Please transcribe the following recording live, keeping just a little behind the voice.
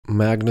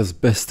Magnus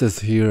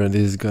Bestes here, and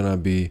this is gonna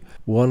be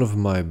one of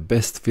my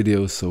best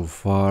videos so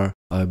far,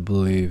 I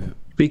believe,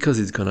 because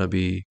it's gonna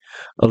be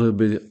a little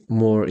bit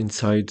more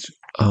insight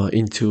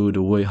into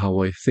the way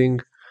how I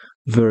think.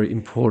 Very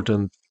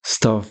important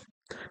stuff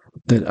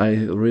that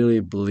I really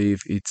believe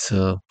it's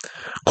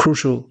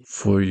crucial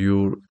for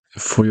your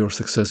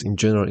success in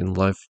general in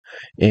life,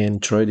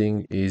 and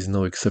trading is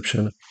no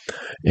exception.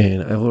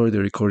 And I've already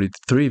recorded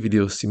 3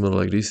 videos similar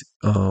like this.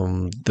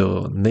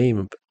 The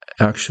name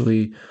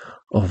actually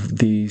of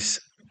these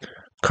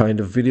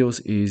kind of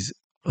videos is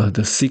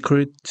The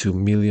Secret to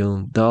 $1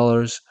 Million.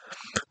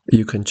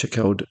 You can check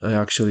out, I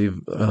actually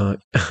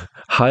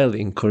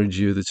highly encourage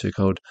you to check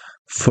out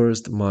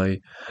first my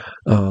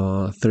 3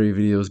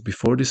 videos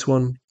before this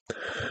one.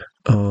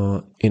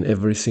 In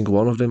every single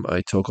one of them,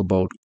 I talk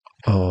about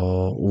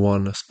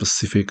one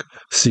specific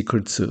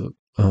secret to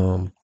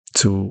 $1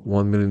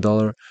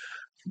 million.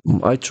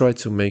 I try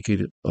to make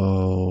it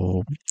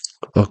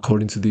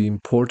according to the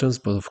importance,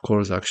 but of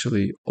course,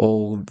 actually,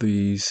 all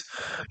these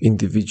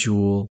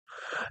individual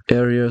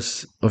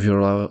areas of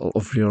your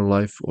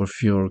life or of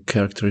your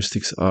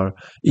characteristics are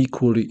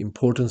equally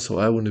important. So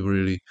I wouldn't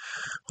really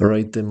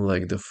rate them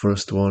like the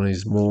first one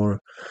is more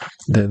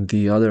than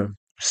the other.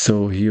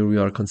 So here we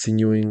are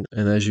continuing,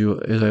 and as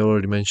I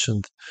already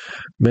mentioned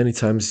many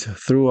times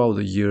throughout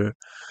the year,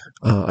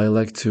 I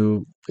like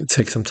to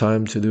take some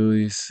time to do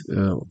these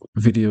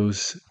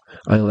videos.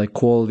 I like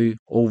quality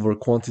over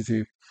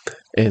quantity,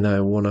 and I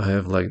want to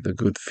have like the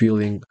good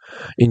feeling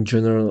in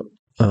general.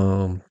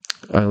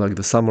 I like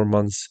the summer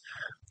months,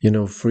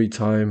 free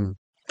time.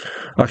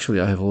 Actually,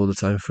 I have all the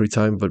time free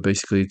time, but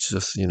basically it's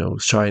just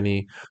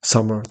shiny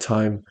summer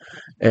time,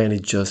 and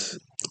it just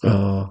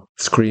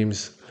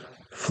screams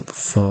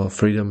for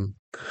freedom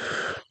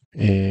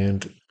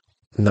and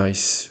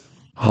nice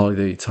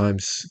holiday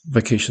times,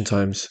 vacation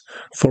times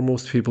for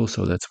most people.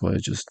 So that's why I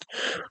just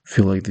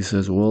feel like this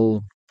as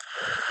well.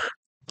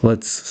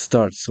 Let's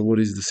start. So, what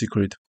is the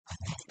secret?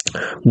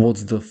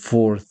 What's the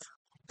fourth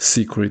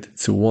secret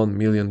to $1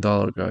 million,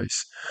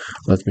 guys?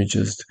 Let me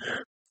just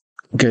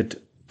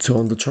get to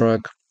on the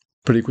track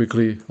pretty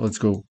quickly. Let's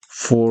go.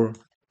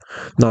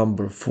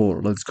 Number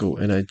 4. Let's go.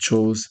 And I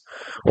chose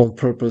on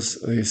purpose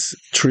this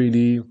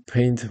 3D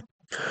paint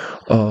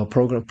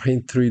program,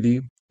 Paint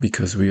 3D,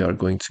 because we are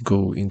going to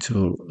go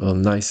into a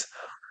nice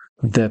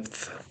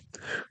depth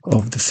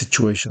of the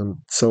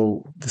situation.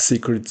 So the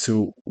secret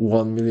to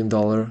 $1 million,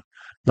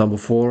 number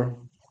 4.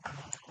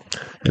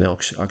 And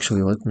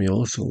actually, let me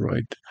also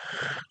write.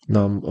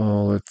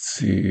 Let's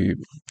see.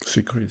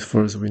 Secret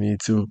first. We need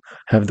to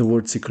have the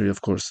word secret, of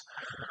course.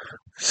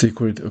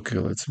 Secret. Okay,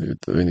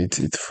 we need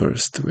it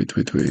first. Wait.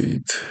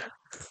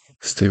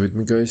 Stay with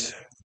me, guys.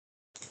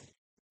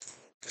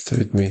 Stay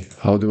with me.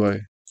 How do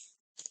I?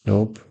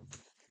 Nope.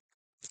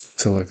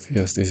 Select.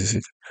 Yes, this is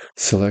it.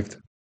 Select.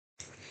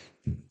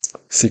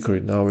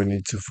 Secret. Now we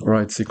need to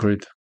write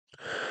secret.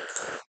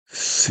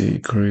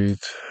 Secret.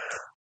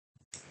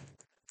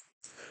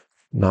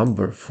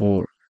 Number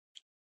 4.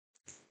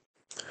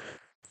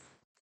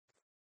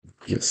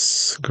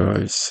 Yes,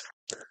 guys.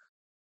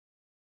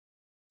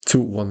 To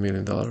 $1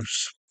 million.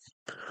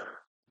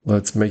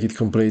 Let's make it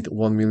complete.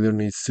 1 million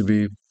needs to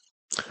be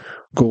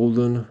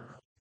golden.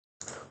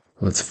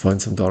 Let's find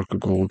some darker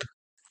gold.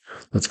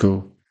 Let's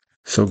go.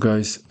 So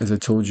guys, as I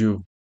told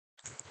you,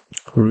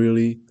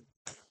 really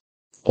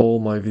all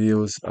my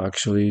videos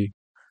actually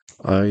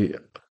I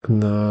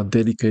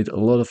dedicate a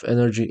lot of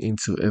energy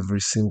into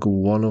every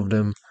single one of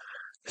them.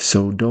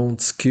 So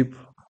don't skip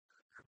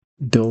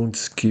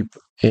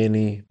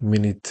any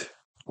minute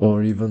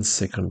or even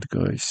second,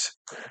 guys,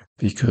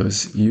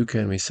 because you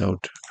can miss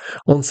out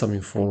on some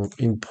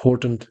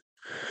important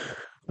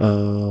thing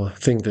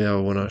that I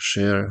want to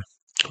share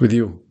with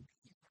you.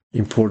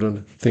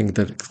 Important thing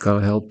that's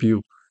gonna help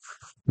you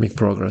make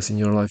progress in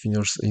your life,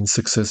 in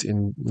success,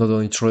 in not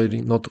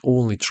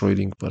only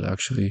trading, but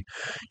actually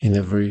in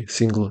every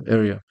single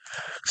area.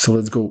 So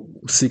let's go.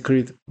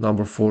 Secret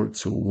number 4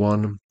 to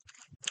 $1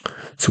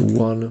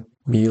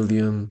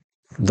 million,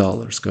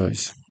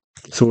 guys.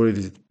 So what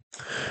is it?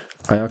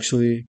 I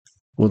actually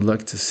would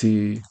like to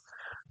see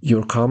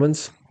your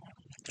comments.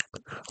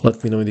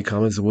 Let me know in the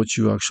comments what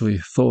you actually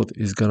thought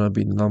is gonna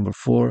be number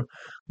 4.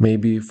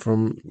 Maybe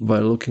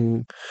by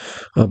watching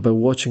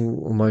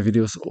my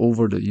videos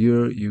over the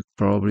year, you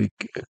probably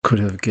could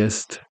have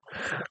guessed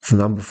the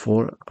number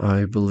 4.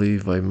 I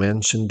believe I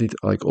mentioned it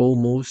like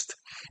almost,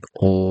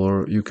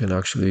 or you can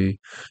actually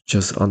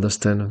just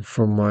understand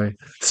from my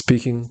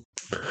speaking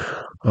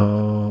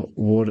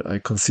what I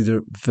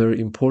consider very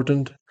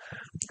important.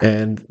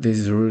 And this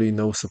is really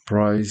no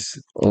surprise.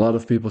 A lot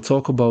of people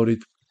talk about it,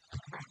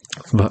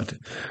 but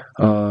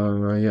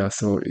yeah,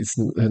 so it's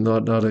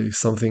not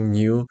something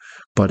new,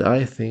 but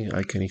I think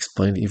I can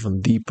explain even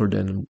deeper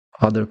than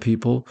other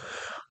people.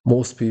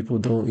 Most people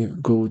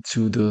don't go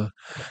to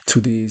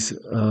these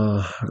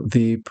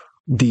deep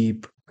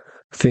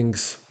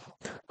things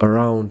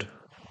around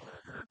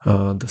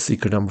the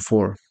secret number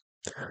 4.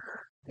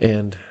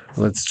 And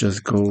let's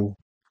just go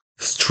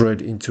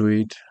straight into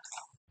it.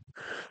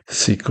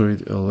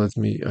 secret. Let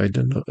me. I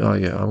don't know. Oh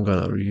yeah, I'm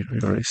gonna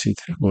erase it.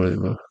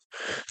 Whatever.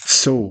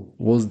 So,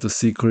 what's the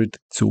secret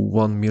to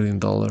 $1 million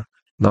dollars?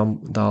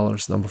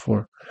 Number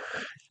four.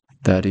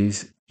 That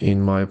is,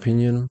 in my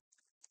opinion.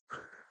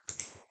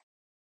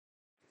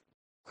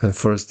 And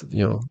first,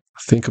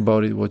 think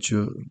about it. What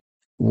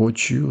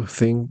you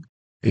think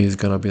is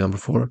gonna be number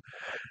four.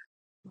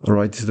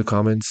 Write to the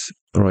comments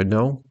right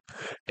now.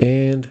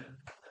 And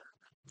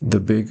the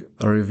big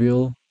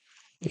reveal.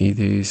 It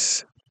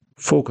is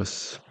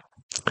focus.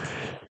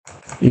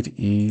 It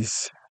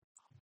is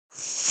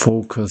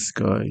focus,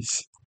 guys.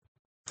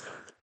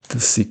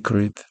 The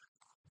secret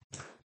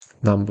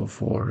number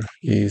four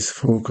is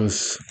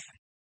focus.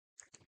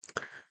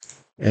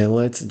 And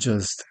let's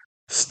just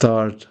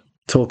start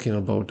talking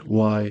about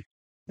why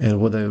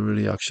and what I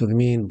really actually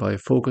mean by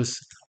focus,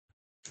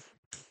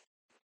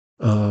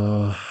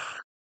 uh,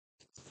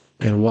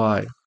 and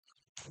why,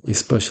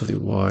 especially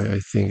why I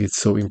think it's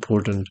so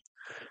important.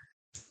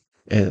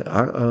 And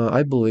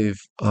I believe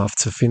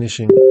after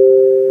finishing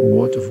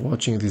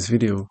watching this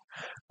video,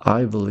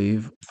 I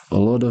believe a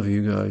lot of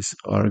you guys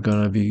are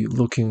gonna be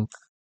looking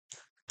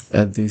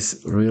at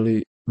this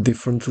really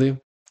differently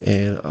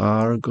and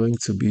are going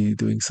to be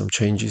doing some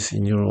changes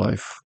in your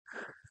life.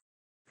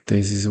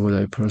 This is what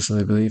I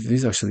personally believe. This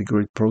is actually a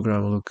great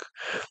program. Look,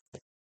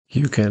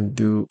 you can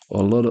do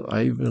a lot of.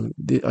 I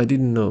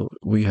didn't know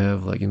we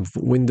have like in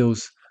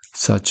Windows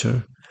such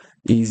a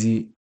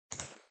easy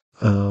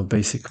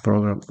basic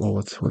program. Oh,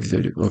 what did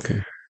I do?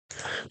 Okay,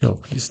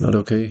 no, it's not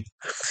okay.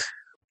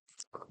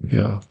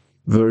 Yeah,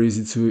 very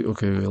easy to.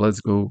 Okay,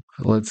 let's go.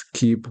 Let's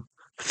keep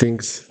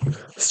things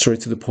straight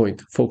to the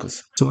point.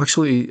 Focus. So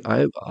actually,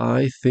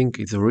 I think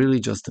it's really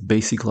just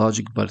basic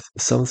logic, but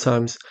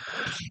sometimes,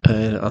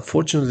 and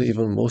unfortunately,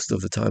 even most of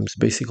the times,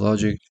 basic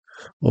logic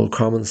or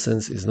common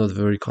sense is not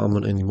very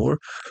common anymore.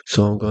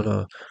 So I'm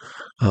gonna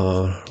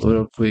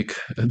real quick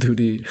do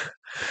the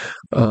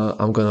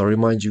I'm gonna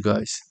remind you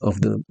guys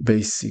of the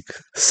basic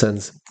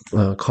sense,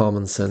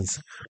 common sense,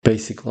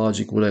 basic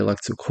logic, what I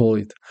like to call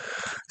it.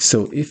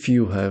 So if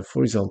you have,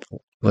 for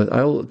example, but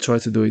I will try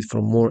to do it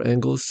from more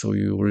angles so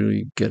you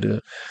really get a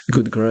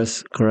good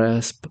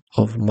grasp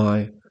of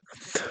my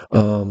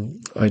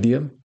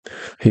idea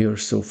here.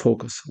 So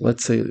focus.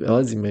 Let's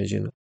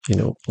imagine,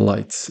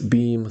 lights,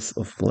 beams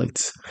of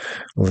lights.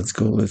 Let's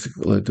do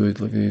it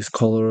like this.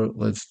 Color.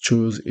 Let's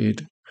choose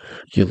it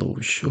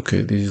yellowish.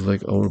 Okay, this is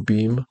like our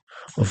beam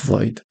of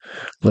light.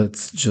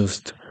 Let's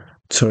just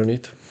turn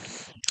it,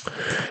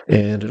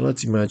 and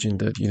let's imagine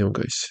that,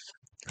 guys,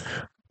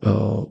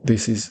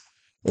 this is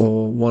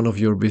one of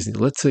your business.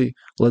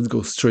 Let's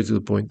go straight to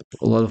the point.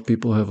 A lot of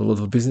people have a lot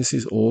of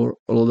businesses or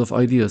a lot of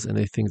ideas, and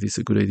I think this is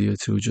a good idea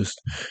to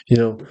just,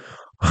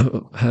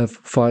 have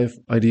 5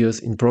 ideas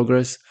in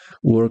progress,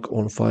 work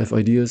on 5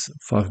 ideas,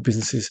 5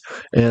 businesses,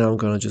 and I'm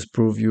gonna just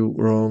prove you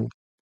wrong.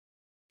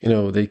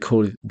 They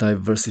call it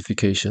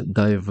diversification,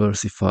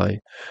 diversify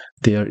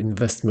their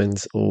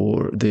investments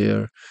or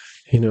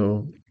you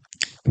know,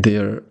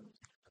 their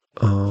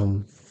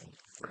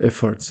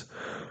efforts.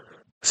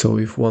 So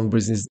if one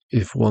business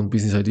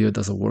idea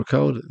doesn't work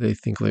out, they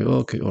think like,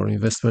 okay, or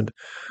investment,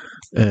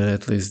 and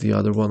at least the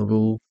other one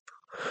will.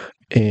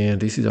 And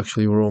this is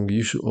actually wrong.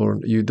 You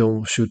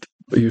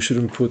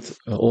shouldn't put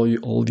all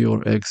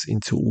your eggs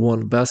into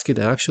one basket.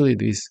 Actually,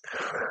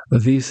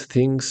 these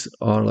things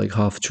are like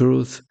half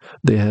truths.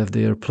 They have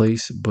their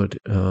place, but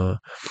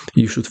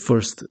you should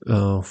first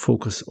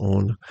focus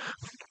on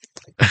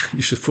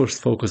you should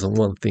first focus on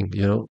one thing.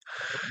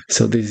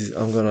 So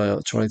I'm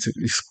gonna try to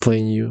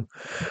explain you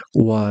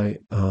why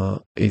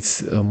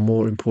it's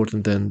more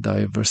important than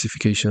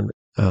diversification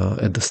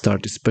at the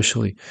start.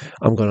 Especially,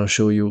 I'm gonna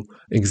show you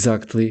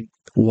exactly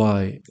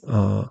why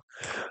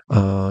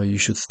you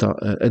should start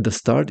at the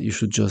start. You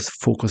should just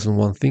focus on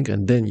one thing,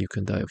 and then you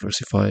can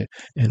diversify,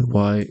 and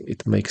why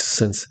it makes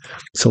sense.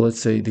 So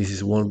let's say this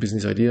is one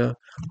business idea.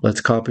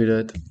 Let's copy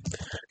that,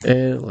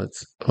 and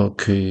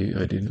okay,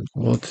 I didn't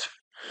what.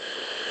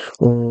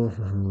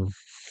 Mhm.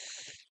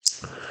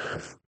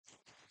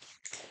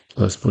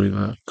 Let's put it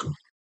back.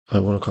 I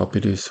want to copy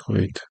this.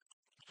 Wait.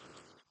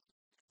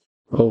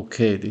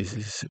 Okay, this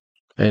is.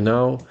 And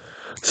now,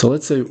 so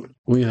let's say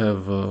we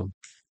have.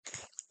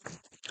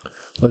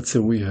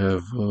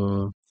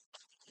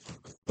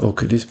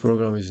 Okay, this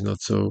program is not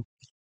so.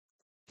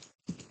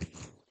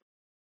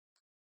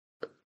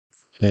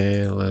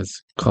 And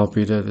let's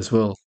copy that as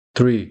well.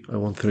 Three. I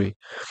want three.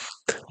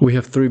 We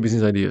have 3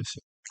 business ideas,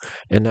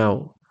 and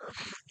now,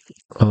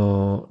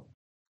 uh,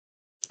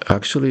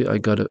 actually, I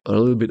got a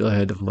little bit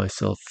ahead of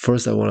myself.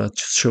 First, I want to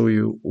show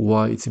you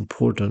why it's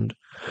important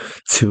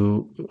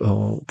to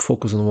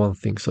focus on one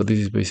thing. So this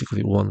is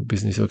basically one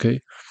business, okay?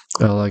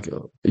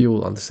 You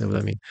will understand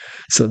what I mean.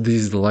 So this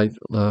is the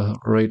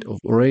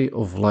ray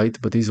of light,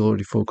 but it's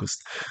already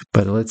focused.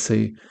 But let's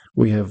say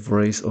we have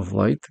rays of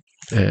light,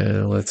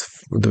 and let's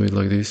do it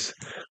like this: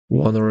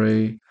 one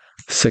ray,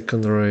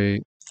 second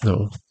ray,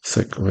 no,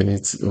 second. When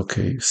it's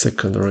okay,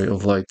 second ray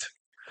of light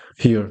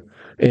here,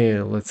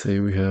 and let's say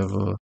we have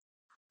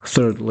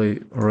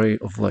ray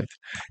of light.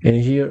 And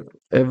here,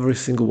 every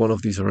single one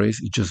of these rays,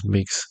 it just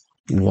makes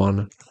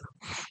one,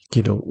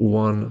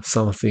 one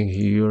something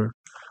here,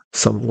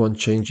 one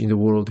change in the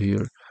world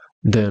here,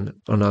 then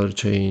another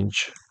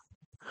change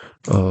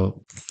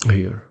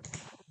here,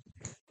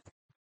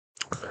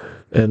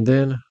 and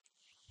then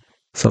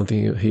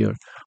something here.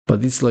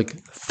 But it's like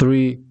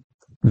three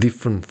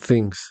different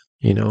things,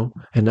 and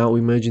now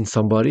imagine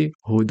somebody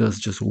who does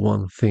just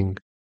one thing.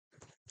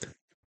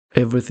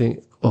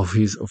 Everything of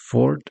his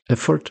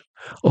effort,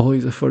 all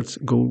his efforts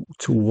go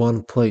to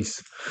one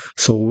place.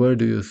 So where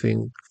do you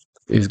think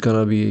is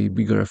gonna be a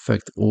bigger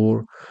effect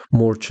or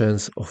more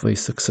chance of a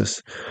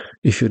success?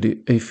 If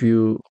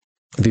you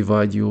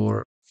divide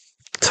your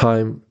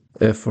time,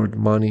 effort,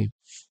 money,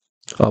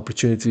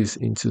 opportunities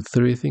into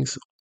three things,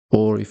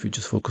 or if you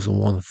just focus on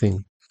one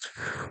thing.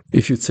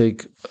 If you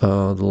take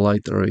the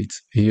light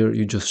rays here,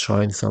 you just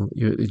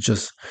it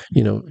just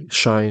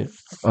shine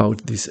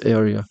out this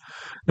area,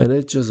 and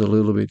it's just a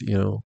little bit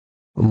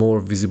more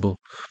visible.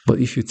 But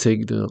if you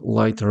take the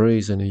light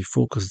rays and you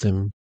focus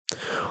them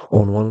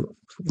on one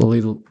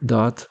little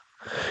dot,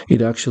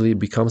 it actually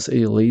becomes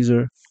a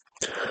laser.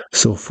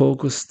 So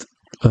focused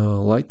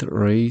light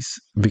rays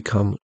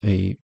become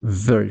a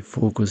very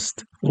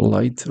focused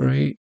light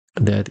ray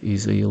that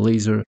is a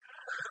laser,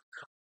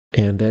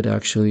 and that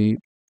actually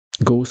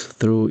goes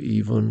through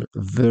even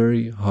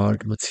very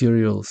hard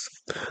materials.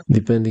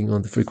 Depending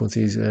on the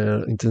frequencies,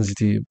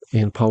 intensity,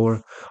 and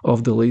power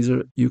of the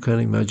laser, you can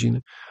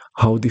imagine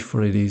how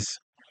different it is.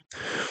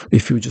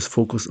 If you just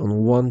focus on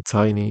one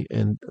tiny,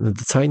 and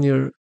the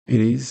tinier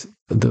it is,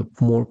 the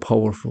more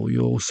powerful.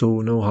 You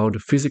also know how the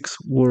physics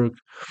work,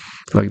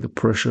 like the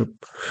pressure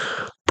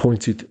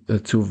pointed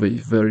to a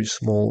very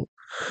small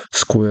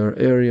square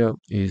area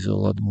is a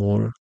lot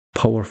more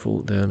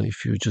powerful than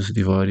if you just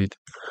divide it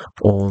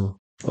on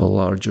a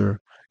larger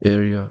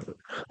area.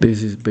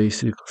 This is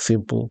basic,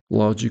 simple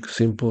logic,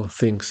 simple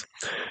things.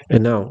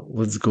 And now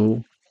let's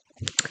go.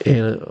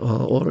 And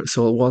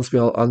so once we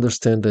all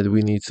understand that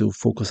we need to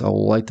focus our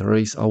light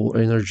rays, our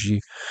energy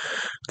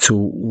to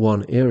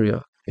one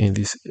area in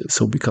this,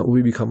 so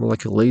we become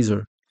like a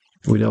laser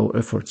with our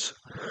efforts.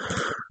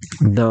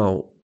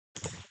 Now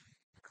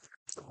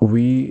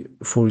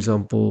for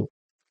example,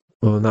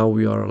 now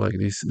we are like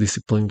this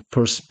disciplined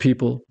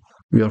people.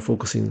 We are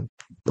focusing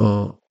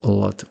a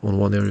lot on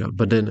one area,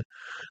 but then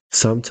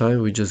sometimes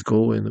we just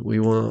go and we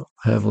want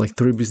to have like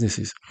three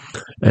businesses,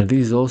 and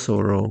this is also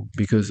wrong,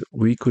 because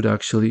we could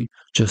actually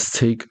just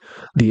take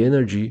the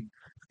energy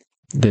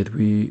that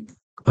we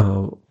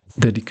uh,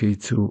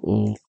 dedicate to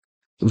all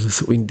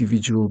these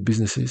individual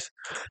businesses,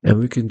 and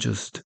we can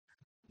just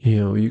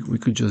we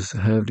could just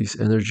have this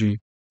energy.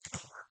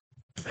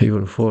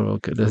 Even four,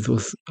 okay, that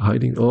was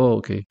hiding. Oh,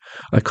 okay,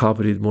 I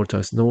copied it more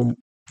times. No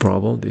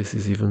problem. This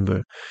is even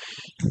better.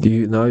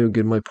 Now you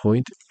get my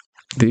point?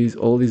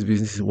 All these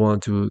businesses, one,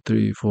 two,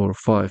 three, four,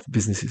 five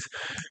businesses.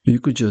 You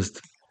could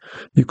just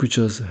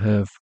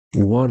have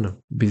one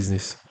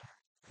business.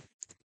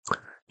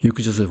 You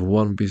could just have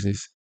one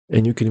business,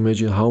 and you can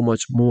imagine how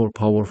much more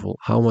powerful,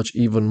 how much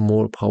even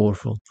more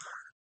powerful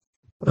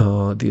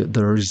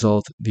the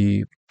result,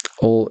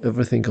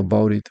 everything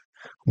about it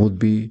would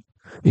be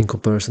in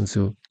comparison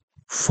to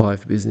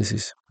five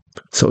businesses.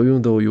 So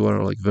even though you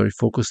are like very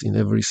focused in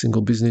every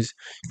single business,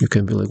 you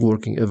can be like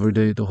working every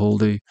day, the whole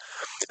day,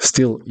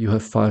 still you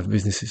have five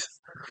businesses.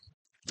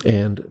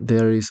 And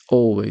there is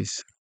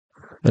always,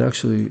 and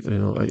actually,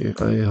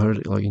 I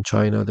heard like in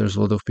China, there's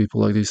a lot of people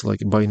like this,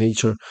 like by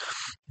nature,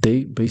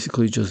 they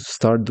basically just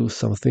start do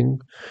something,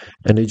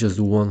 and they just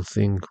do one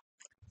thing.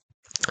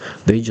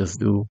 They just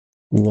do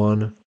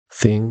one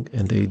thing,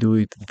 and they do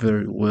it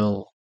very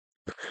well.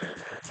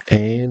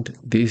 And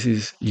this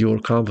is your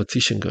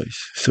competition, guys.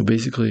 So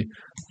basically,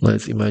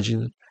 let's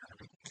imagine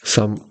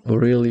some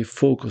really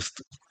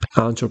focused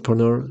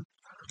entrepreneur,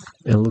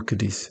 and look at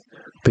this.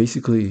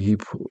 Basically, he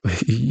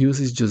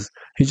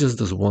just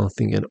does one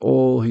thing, and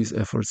all his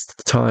efforts,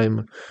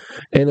 time,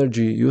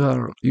 energy.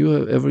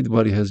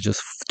 Everybody has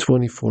just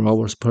 24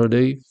 hours per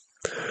day,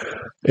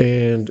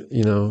 and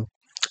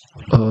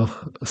uh,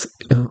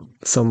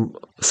 some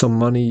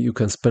money you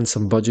can spend,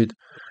 some budget,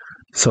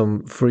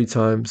 some free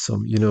time,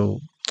 some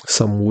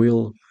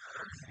will.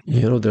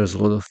 There's a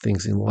lot of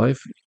things in life,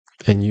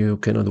 and you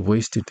cannot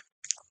waste it,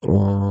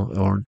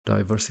 or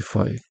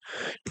diversify.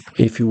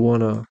 If you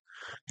wanna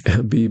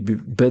be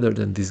better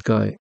than this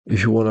guy,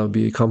 if you wanna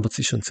be a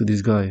competition to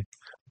this guy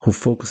who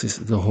focuses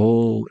the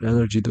whole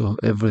energy to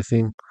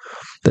everything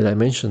that I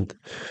mentioned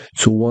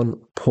to one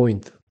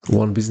point,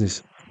 one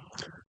business.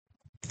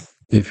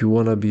 If you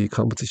wanna be a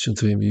competition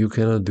to him, you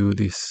cannot do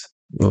this.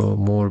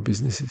 More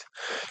businesses.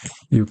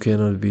 You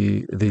cannot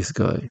be this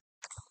guy.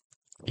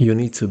 You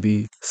need to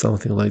be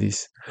something like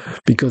this,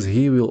 because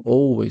he will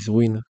always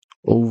win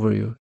over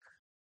you.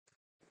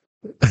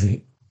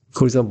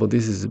 For example,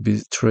 this is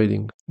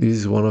trading. This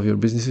is one of your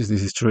businesses.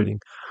 This is trading.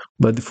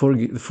 But for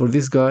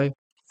this guy,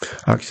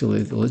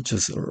 actually, let's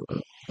just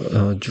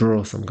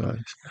draw some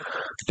guys.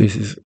 This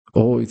is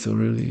Oh, it's a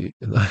really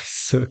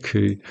nice.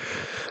 Okay,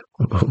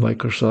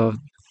 Microsoft.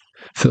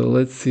 So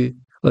let's see.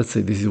 Let's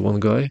say this is one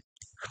guy.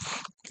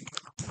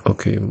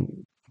 Okay,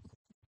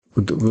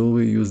 will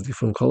we use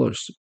different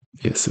colors?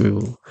 Yes, we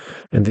will.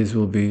 And this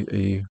will be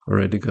a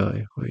red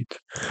guy. Wait.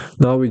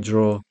 Now we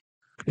draw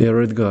a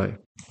red guy.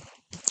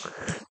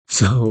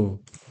 So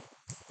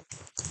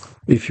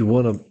if you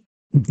wanna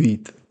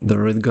beat the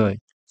red guy,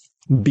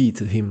 beat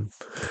him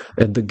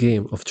at the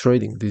game of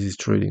trading. This is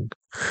trading.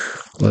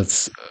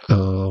 Let's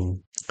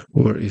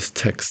where is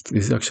text?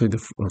 This is actually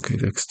okay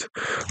text.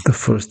 The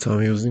first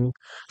time using.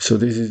 So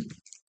this is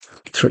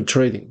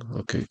trading.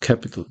 Okay,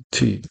 capital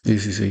T.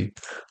 This is a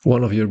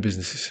one of your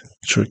businesses.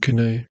 Sure, can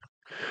I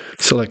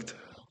select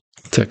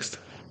text?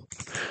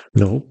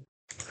 No,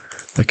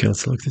 I can't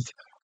select it.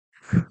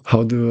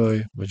 How do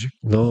I magic?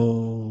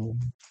 No,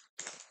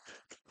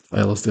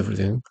 I lost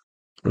everything.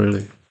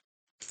 Really?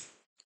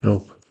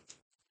 Nope.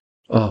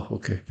 Ah,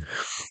 okay.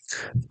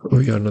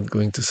 We are not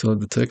going to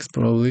select the text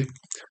probably.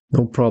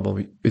 No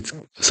problem. It's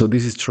so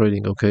this is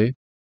trading, okay?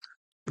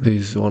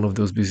 This is one of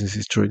those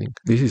businesses trading.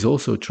 This is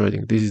also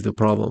trading. This is the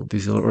problem.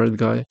 This is a red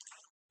guy.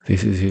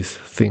 This is his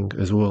thing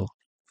as well.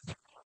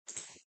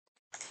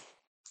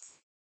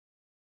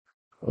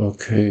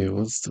 Okay,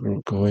 what's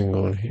going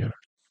on here?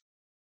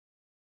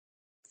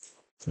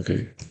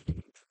 Okay,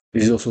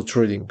 this is also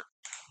trading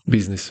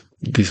business.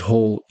 This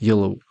whole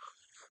yellow,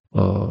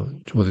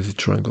 what is it?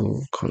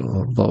 Triangle,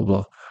 blah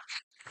blah.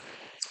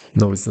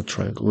 No, it's not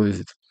triangle. What is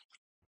it?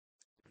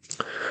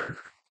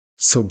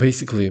 So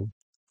basically,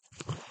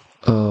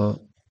 uh,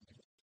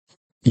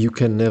 you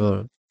can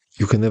never,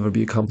 you can never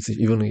be a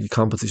competition, even a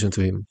competition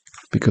to him,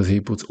 because he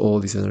puts all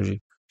this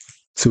energy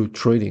to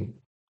trading.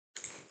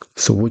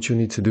 So what you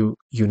need to do,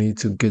 you need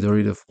to get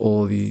rid of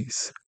all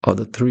these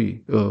other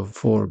three,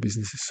 four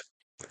businesses,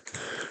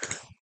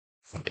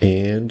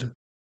 and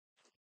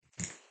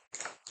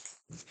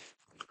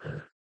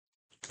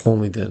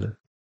only then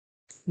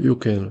you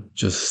can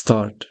just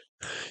start.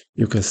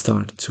 You can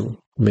start to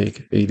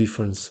make a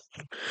difference,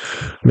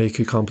 make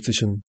a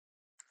competition,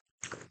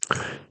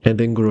 and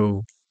then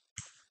grow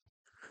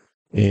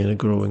and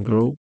grow and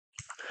grow.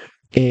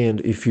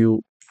 And if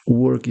you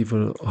work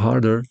even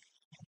harder,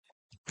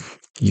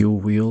 you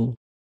will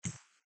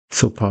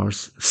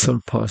surpass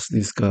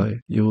this guy.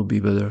 You will be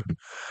better.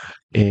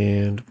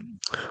 And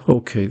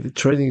okay, the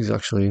trading is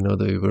actually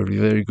not a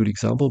very good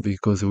example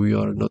because we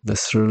are not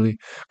necessarily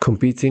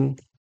competing.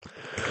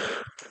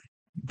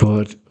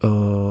 But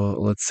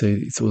let's say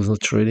it was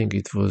not trading;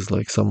 it was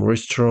like some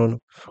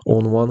restaurant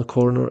on one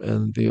corner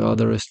and the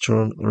other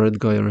restaurant, red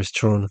guy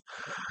restaurant,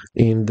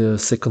 in the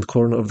second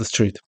corner of the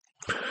street.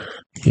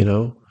 You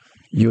know,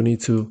 you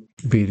need to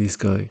be this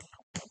guy,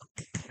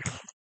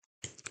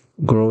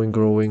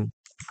 growing,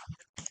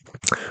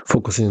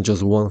 focusing on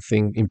just one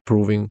thing,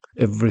 improving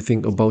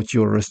everything about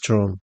your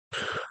restaurant.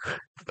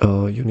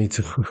 You need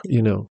to,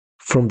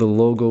 from the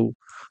logo,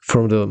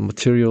 from the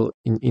material,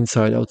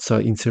 inside,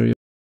 outside, interior.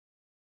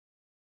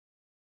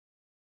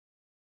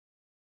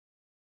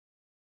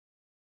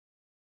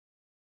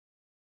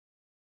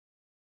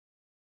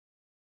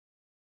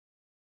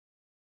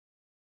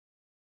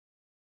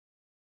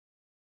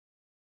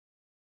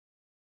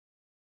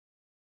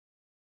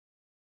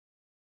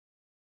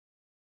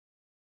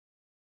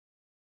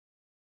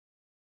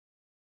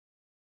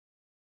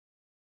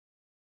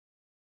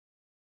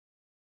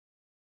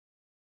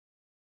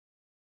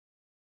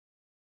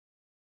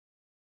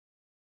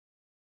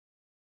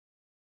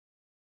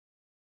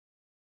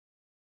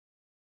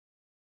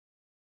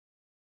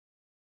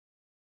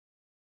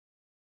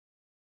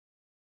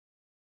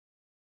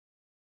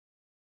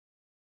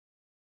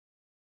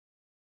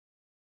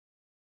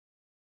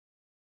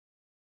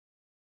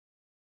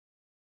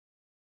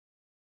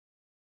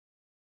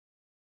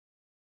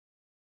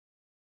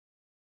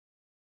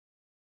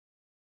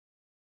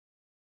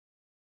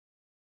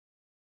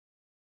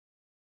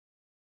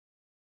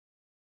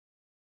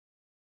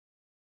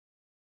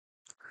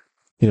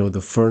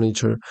 The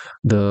furniture,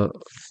 the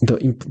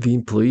the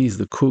employees,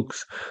 the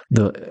cooks,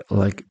 the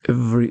like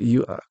every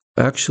you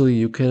actually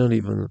you cannot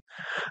even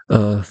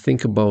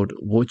think about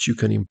what you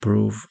can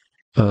improve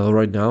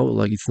right now.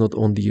 Like it's not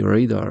on the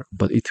radar,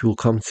 but it will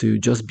come to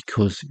just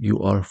because you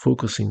are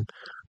focusing,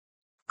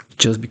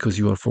 just because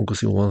you are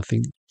focusing on one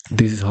thing.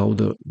 This is how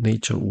the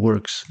nature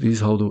works. This is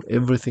how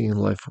everything in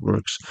life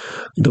works.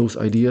 Those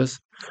ideas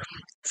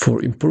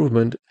for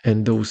improvement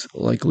and those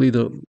like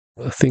little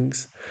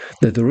things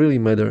that really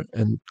matter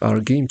and are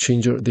game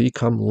changer, they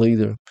come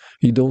later.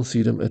 You don't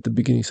see them at the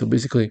beginning. So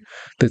basically,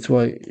 that's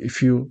why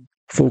if you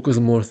focus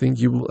on more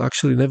things, you will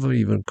actually never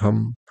even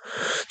come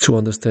to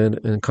understand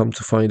and come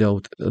to find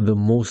out the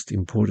most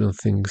important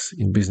things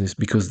in business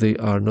because they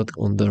are not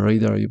on the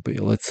radar.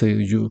 Let's say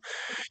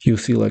you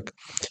see like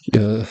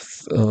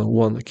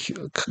 1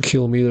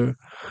 kilometer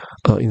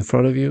in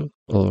front of you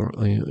or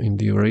in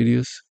the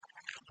radius,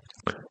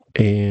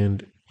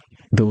 and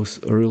those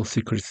real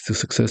secrets to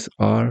success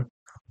are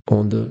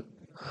on the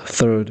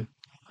third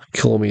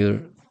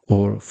kilometer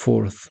or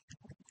fourth,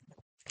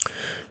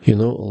 a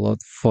lot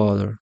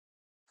farther.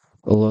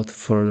 a lot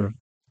further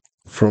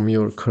from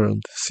your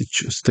current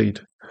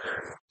state.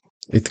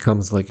 It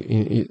comes like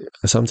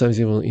sometimes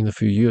even in a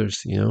few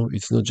years.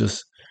 It's not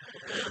just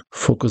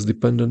focus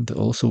dependent,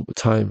 also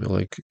time.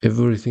 Like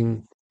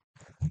everything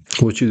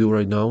what you do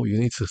right now, you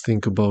need to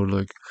think about,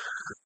 like,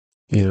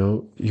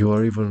 you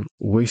are even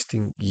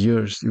wasting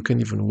years. You can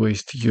even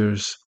waste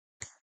years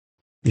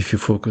if you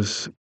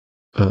focus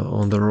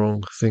on the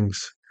wrong things.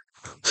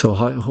 So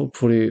I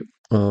hopefully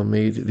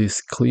made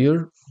this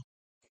clear,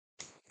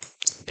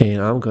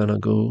 and I'm gonna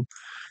go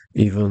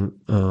even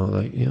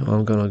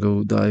I'm gonna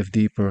go dive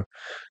deeper.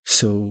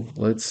 So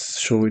let's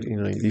show it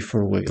in a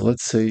different way.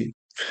 Let's say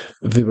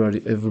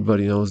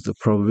everybody knows the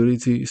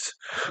probabilities,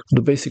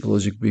 the basic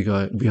logic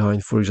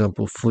behind, for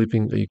example,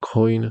 flipping a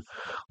coin.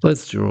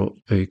 Let's draw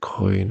a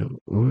coin.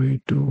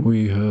 Wait, do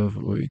we have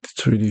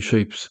 3D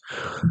shapes?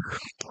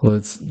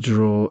 Let's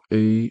draw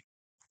a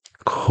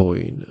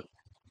coin.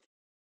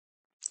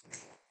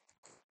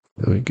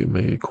 We can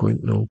make a coin.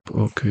 Nope.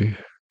 Okay.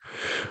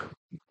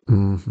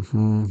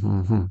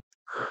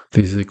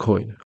 This is a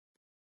coin.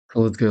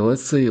 Okay,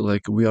 let's say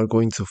like we are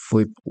going to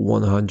flip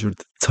 100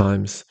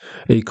 times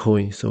a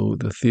coin. So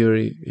the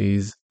theory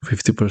is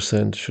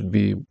 50% should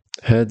be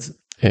heads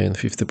and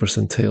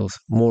 50% tails,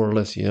 more or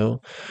less.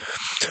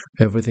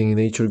 Everything in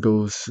nature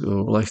goes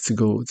likes to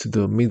go to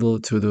the middle,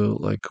 to the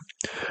like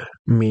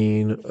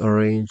mean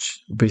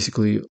range,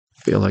 basically.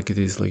 Yeah, like it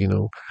is, like,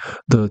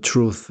 the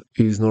truth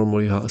is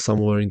normally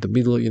somewhere in the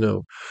middle.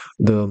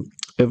 The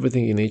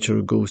everything in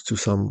nature goes to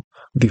some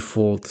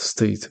default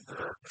state.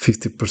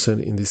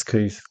 50% in this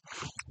case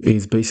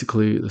is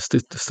basically the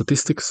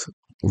statistics,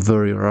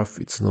 very rough.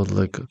 It's not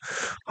like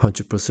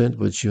 100%,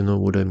 but you know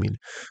what I mean.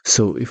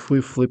 So if we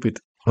flip it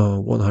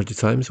 100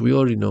 times, we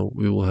already know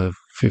we will have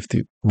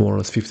 50, more or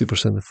less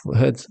 50% of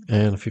heads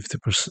and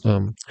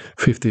 50%,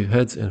 50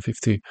 heads and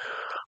 50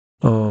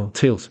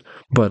 tails.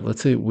 But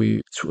let's say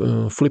we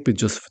flip it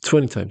just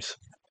 20 times.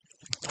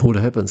 What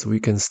happens? We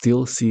can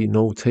still see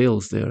no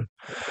tails there,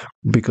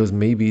 because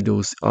maybe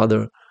those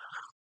other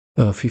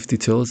 50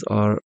 tails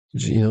are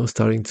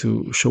starting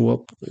to show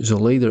up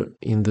later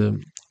in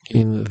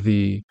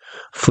the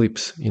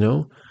flips,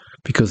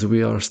 because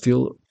we are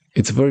still,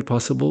 it's very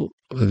possible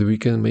that we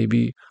can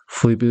maybe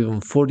flip even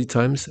 40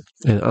 times,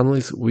 and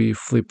unless we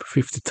flip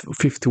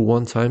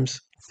 51 times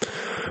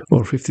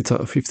or 50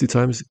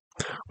 times,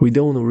 we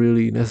don't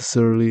really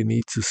necessarily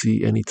need to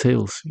see any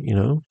tails.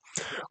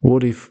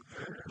 What if,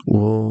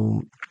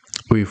 well,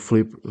 we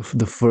flip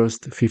the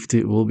first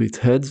 50 will be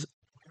heads,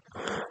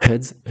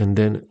 and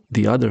then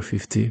the other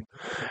 50,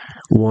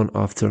 one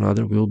after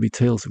another, will be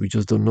tails. We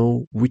just don't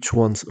know which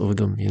ones of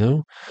them.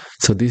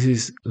 So this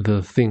is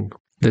the thing.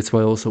 That's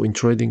why also in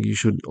trading you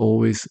should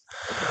always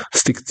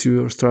stick to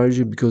your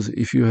strategy, because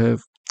if you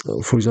have,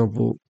 for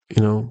example,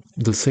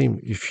 the same,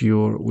 if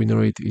your win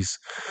rate is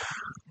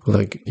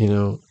like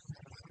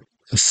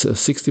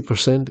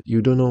 60%,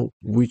 you don't know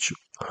which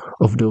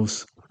of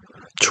those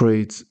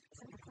trades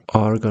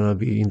are gonna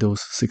be in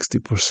those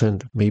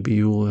 60%. Maybe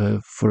you will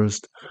have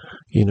first,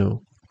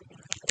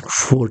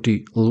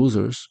 40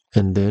 losers,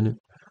 and then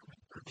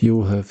you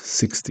will have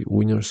 60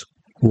 winners,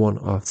 one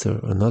after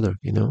another.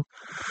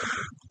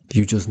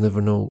 You just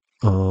never know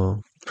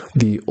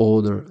the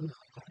order.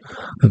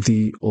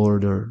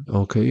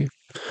 Okay,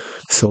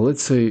 so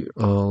let's say,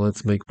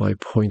 let's make my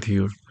point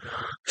here.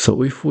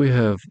 So if we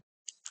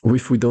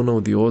don't know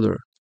the order,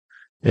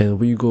 and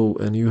we go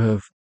and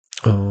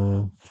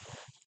uh,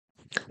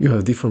 you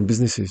have different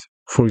businesses.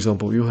 For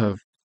example, you have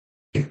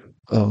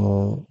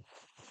uh,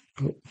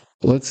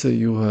 let's say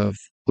you have,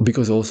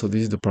 because also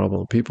this is the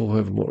problem, people who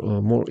have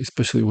more,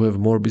 especially who have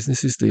more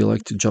businesses, they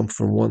like to jump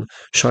from one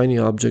shiny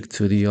object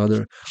to the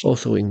other.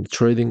 Also in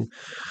trading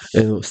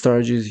and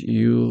strategies,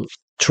 you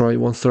try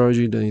one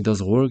strategy, then it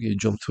doesn't work, you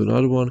jump to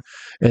another one,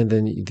 and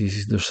then this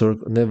is the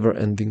never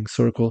ending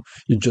circle.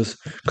 You just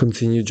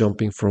continue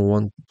jumping from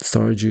one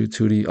strategy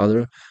to the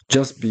other,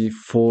 just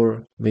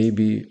before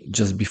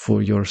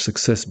your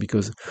success.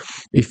 Because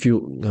if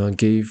you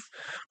gave,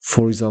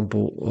 for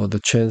example, the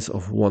chance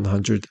of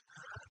 100,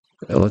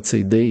 let's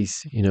say,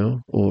 days,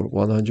 or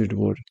 100,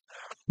 or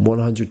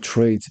 100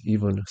 trades.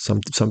 Even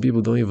some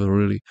people don't even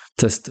really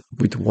test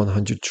with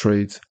 100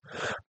 trades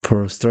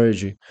per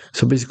strategy.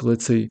 So basically,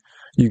 let's say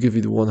you give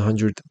it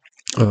 100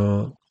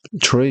 uh,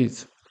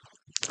 trades,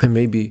 and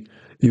maybe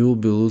you will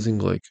be losing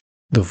like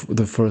the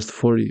first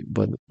 40,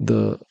 but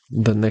the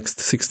next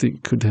 60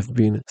 could have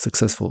been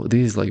successful.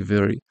 This is like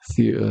very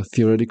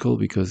theoretical,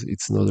 because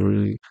it's not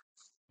really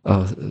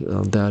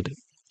that,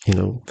 you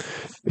know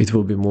it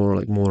will be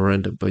more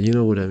random, but you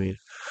know what I mean.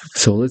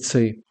 So let's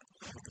say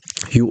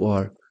you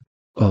are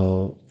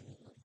uh,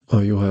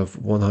 you have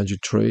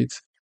 100 trades,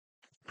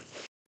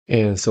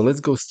 and so let's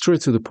go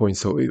straight to the point.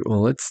 So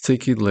let's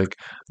take it like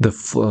the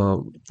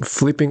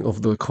flipping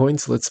of the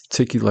coins. Let's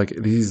take it like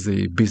this is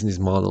a business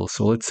model.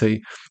 So let's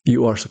say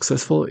you are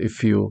successful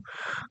if you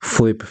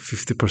flip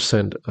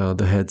 50%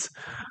 the heads,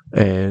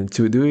 and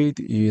to do it,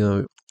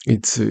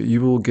 It's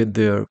you will get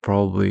there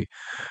probably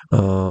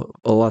a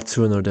lot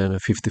sooner than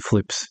 50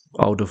 flips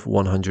out of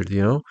 100,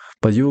 you know.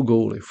 But you will go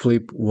like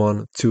flip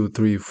 1, 2,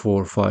 3,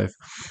 4, 5,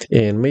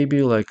 and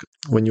maybe like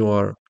when you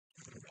are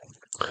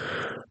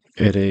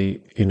at a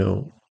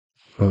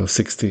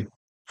 60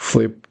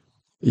 flip,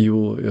 you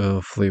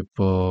will flip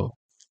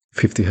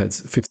 50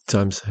 heads, 50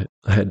 times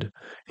head,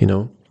 you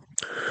know.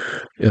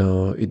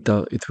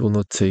 It will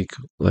not take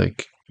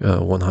like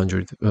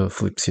 100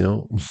 flips, you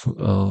know,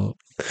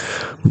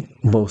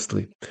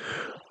 mostly.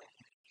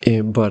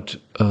 But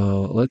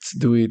let's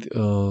do it.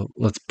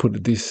 Let's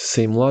put this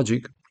same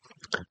logic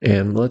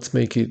and let's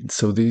make it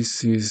so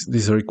this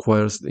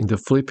requires in the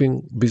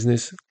flipping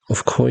business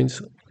of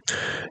coins,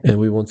 and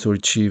we want to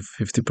achieve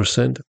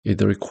 50%.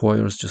 It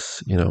requires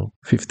just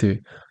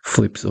 50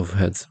 flips of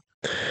heads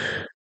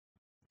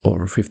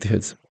or 50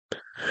 heads.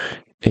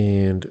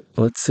 And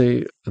let's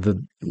say the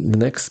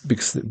next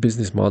big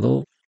business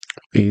model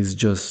is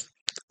just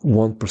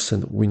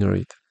 1% win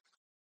rate.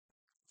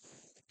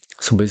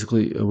 So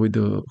basically, with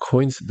the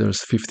coins,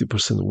 there's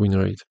 50% win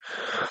rate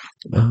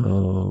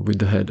with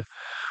the head.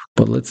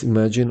 But let's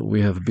imagine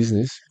we have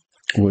business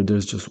where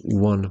there's just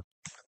 1%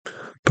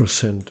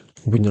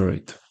 win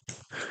rate,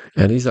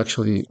 and it's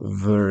actually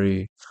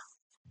very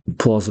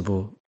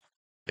plausible.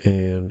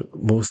 And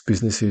most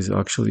businesses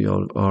actually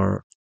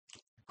are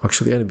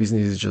actually any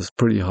business is just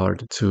pretty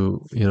hard to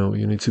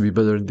you need to be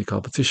better in the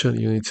competition.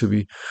 You need to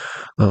be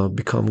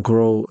become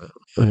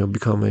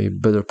a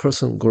better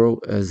person, grow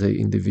as a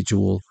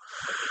individual.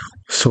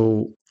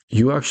 So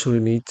you actually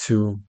need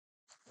to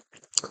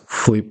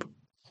flip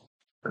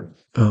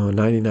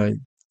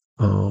 99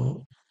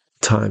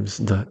 times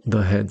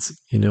the heads.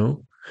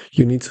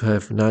 You need to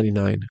have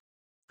 99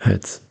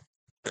 heads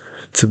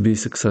to be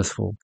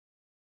successful,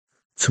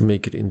 to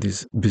make it in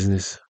this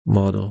business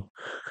model.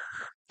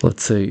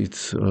 Let's say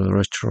it's a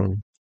restaurant.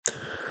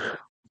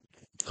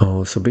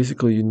 So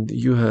basically,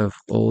 you have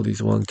all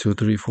these 1, 2,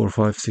 3, 4,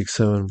 5, 6,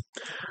 7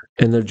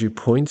 energy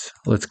points.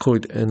 Let's call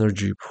it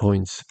energy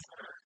points.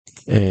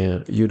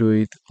 And you do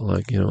it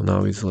like,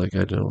 now it's like,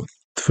 I don't know,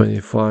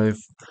 25.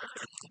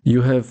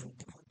 You have,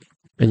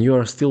 and you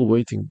are still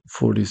waiting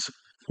for this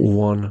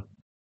 1%,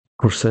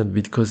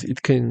 because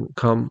it can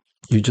come.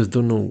 You just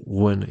don't know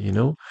when,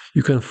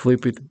 you can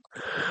flip it.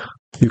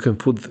 You can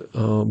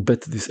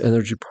bet this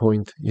energy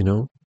point,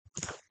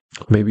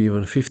 maybe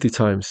even 50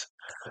 times,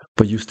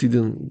 but you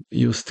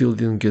still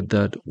didn't get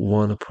that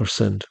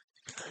 1%.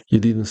 You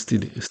didn't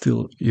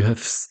still you have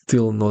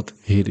still not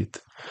hit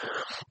it,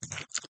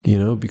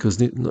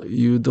 because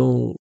you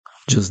don't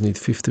just need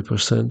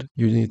 50%,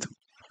 you need to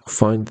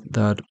find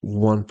that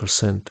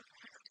 1%.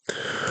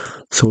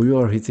 So you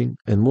are hitting,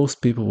 and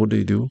most people, what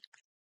they do,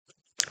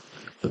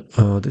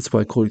 that's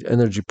why I call it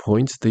energy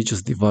points. They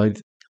just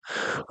divide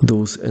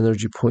those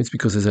energy points,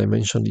 because as I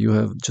mentioned, you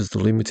have just a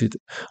limited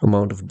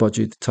amount of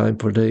budget, time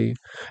per day,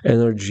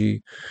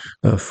 energy,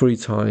 free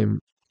time.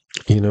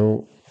 you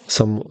know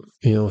some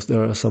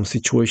there are some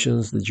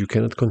situations that you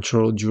cannot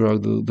control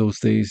during those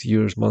days,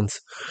 years, months,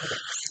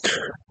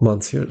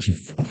 years.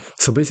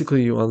 So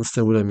basically, you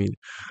understand what I mean.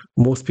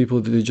 Most people,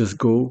 they just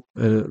go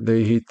and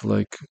they hit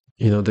like,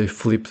 they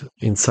flipped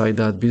inside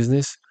that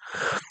business.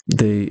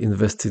 They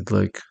invested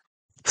like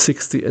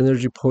 60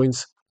 energy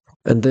points,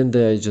 and then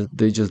they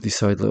just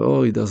decide like,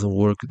 oh, it doesn't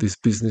work, this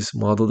business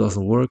model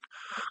doesn't work,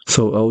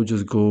 so I'll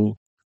just go,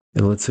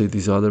 and let's say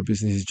this other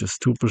business is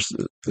just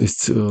 2%.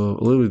 It's a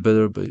little bit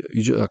better, but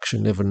you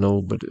actually never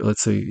know. But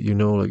let's say,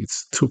 like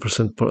it's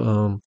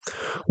 2%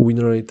 win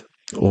rate,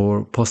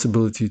 or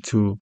possibility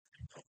to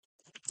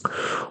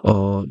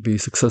be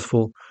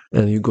successful,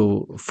 and you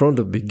go from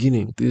the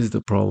beginning. This is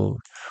the problem.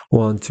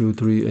 1, 2,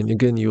 3, and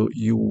again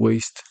you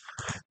waste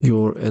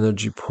your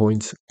energy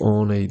points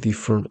on a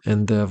different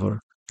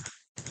endeavor,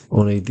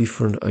 on a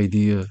different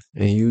idea,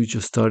 and you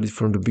just started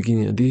from the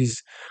beginning. And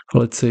this,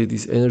 let's say,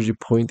 this energy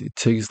point, it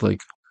takes like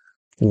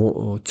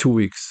 2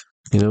 weeks,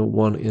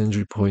 one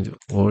energy point,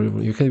 or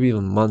you can be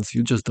even months,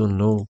 you just don't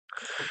know,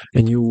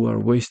 and you are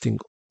wasting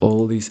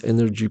all these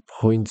energy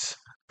points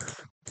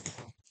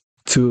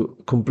to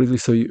completely.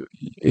 So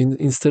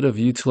instead of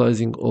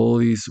utilizing all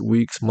these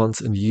weeks,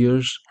 months, and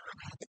years,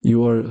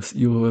 you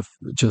have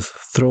just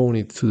thrown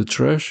it to the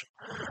trash,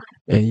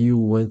 and you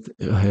went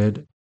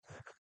ahead,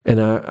 and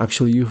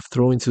actually you've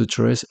thrown into the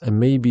trash, and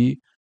maybe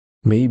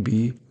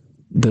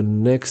the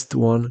next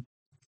one,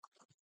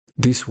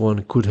 this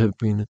one could have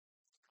been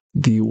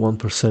the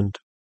 1%.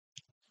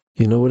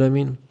 You know what I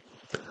mean?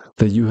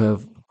 That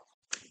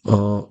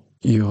uh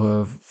you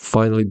have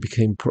finally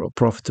became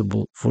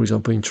profitable, for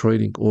example, in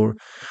trading, or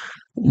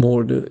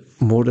more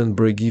than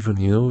break even,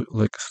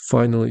 like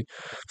finally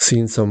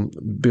seeing some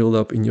build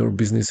up in your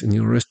business, in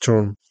your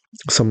restaurant,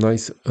 some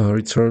nice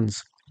returns,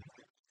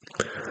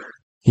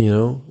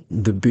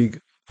 the big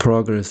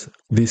progress.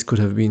 This could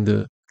have been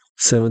the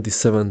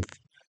 77th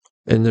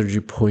energy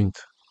point,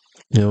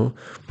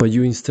 but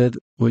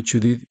what you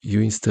did,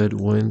 you instead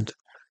went,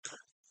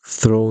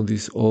 thrown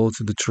this all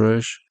to the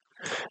trash,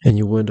 and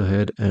you went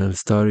ahead and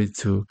started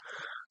to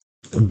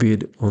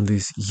bid on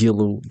this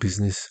yellow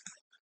business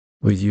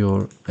with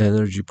your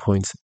energy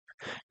points.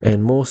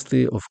 And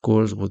mostly, of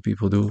course, what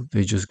people do,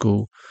 they just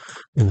go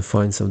and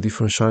find some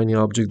different shiny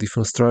object,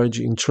 different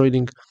strategy in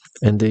trading,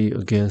 and they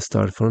again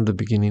start from the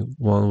beginning,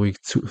 1 week,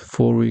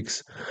 4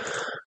 weeks,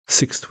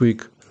 6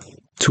 week,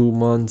 2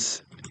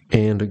 months,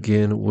 and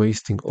again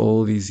wasting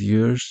all these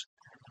years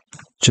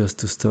just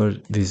to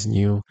start this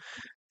new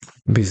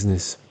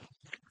business,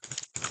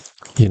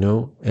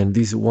 and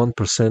this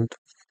 1%,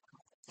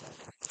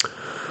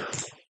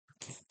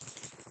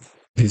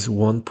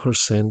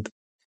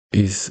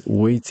 is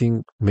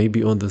waiting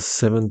maybe on the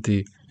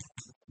 79th,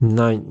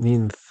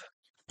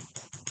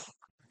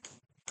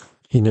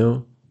 you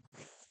know,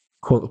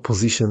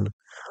 position.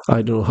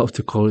 I don't know how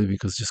to call it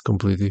because it's just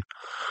completely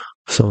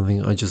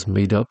something I just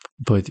made up,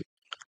 but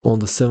on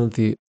the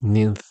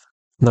 79th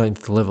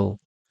ninth level,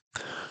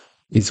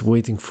 it's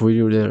waiting for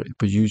you there,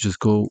 but you just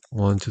go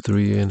 1, 2,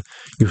 3, and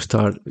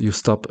you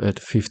stop at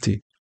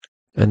 50,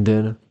 and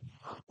then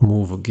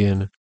move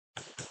again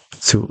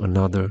to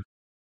another.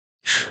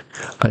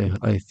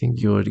 I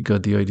think you already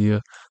got the idea.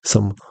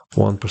 Some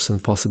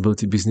 1%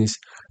 possibility business,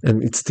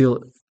 and it's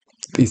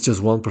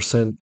just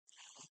 1%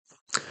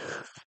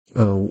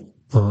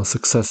 uh,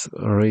 success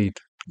rate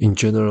in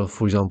general.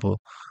 For example,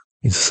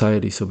 in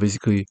society. So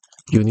basically,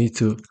 you need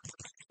to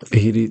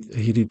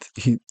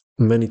hit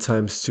many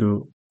times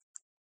to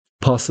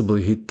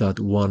possibly hit that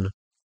one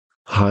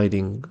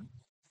hiding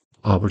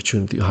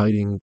opportunity,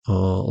 hiding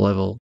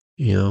level.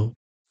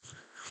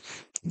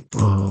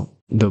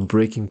 The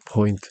breaking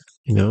point.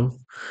 You know,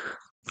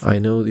 I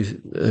know this.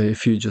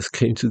 If you just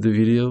came to the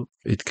video,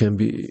 it can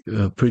be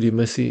pretty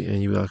messy,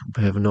 and you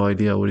have no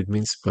idea what it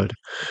means. But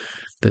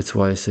that's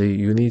why I say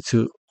you need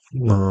to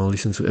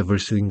listen to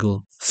every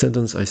single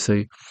sentence I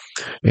say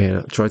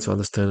and try to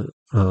understand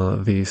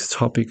these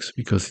topics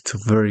because it's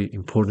very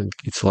important.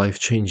 It's life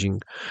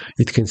changing.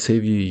 It can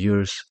save you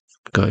years,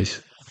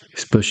 guys.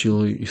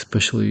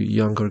 Especially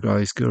younger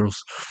guys, girls.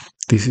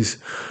 This is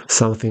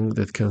something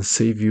that can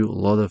save you a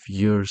lot of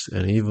years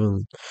and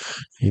even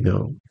you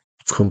know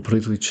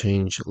completely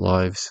change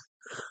lives.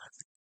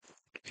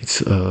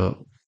 It's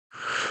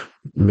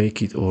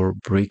make it or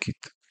break it.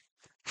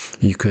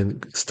 You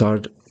can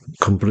start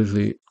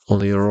completely on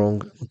the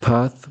wrong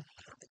path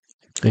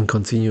and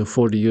continue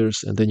 40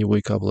 years, and then you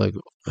wake up like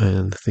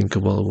and think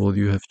about what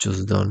you have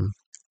just done,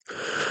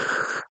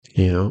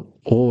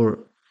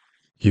 or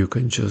you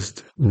can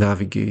just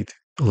navigate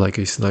like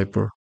a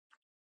sniper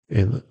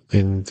and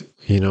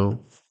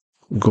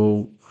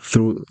go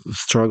through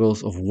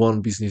struggles of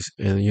one business,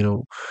 and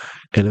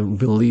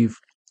believe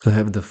and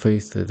have the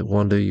faith that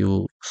one day you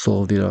will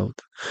solve it out.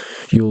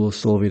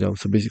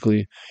 So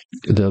basically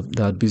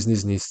that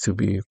business needs to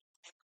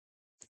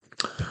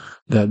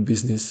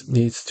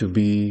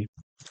be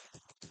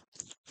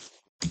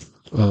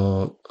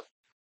uh,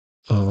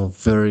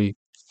 very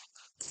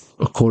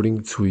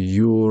according to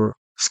your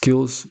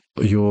skills,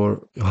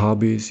 your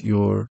hobbies,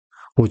 your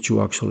what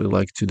you actually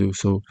like to do.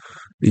 So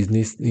you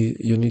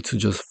need to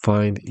just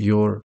find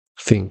your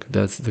thing.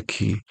 That's the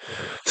key.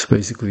 So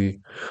basically,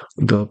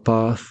 the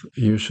path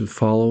you should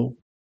follow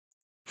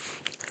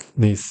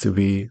needs to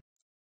be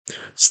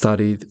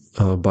studied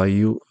by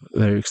you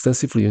very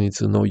extensively. You need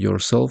to know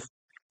yourself,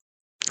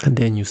 and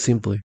then you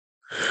simply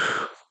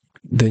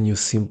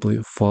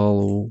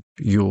follow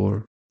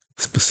your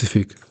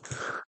specific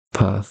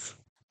path,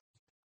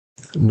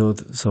 not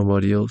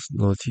somebody else,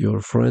 not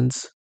your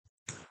friends,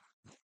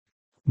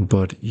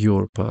 but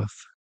your path.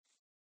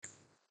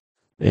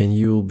 And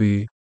you'll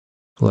be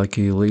like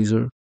a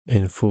laser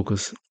and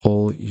focus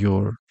all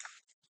your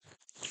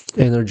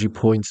energy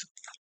points,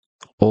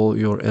 all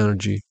your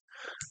energy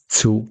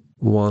to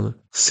one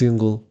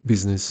single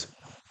business.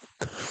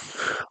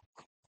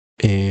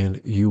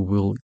 And you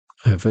will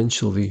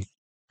eventually,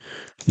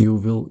 you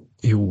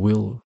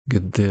will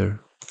get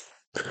there.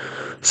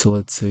 So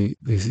let's say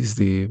this is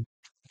the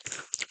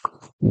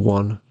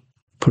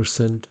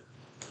 1%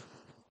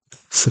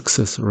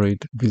 success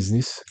rate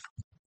business.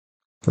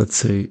 Let's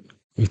say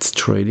it's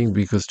trading,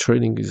 because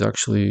trading is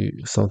actually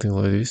something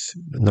like this.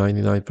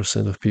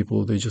 99% of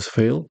people, they just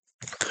fail.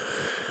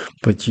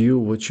 But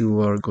what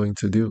you are going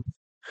to do,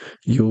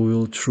 you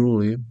will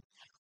truly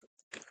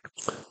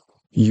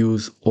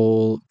use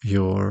all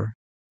your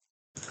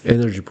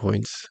energy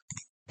points.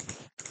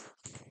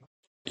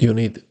 You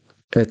need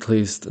at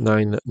least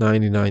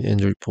 99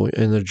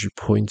 energy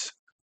points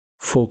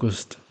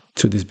focused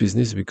to this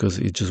business, because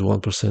it's just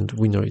 1%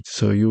 win rate.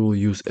 So you will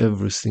use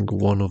every single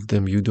one of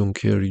them. You don't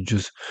care.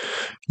 It's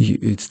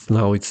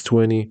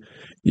 20,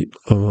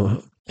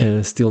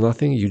 and still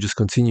nothing. You just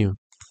continue.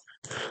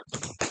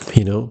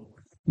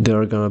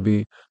 There are gonna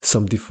be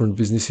some different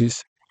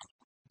businesses.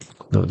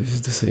 No, this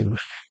is the same.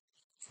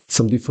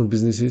 Some different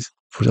businesses.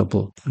 For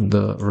example,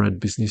 the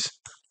red business.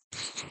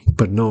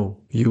 But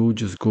no, you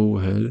just go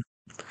ahead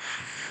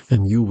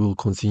and you will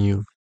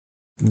continue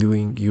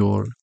doing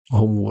your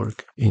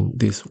homework in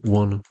this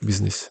one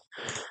business.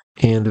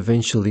 And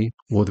eventually,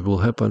 what will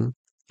happen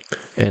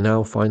And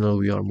now finally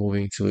we are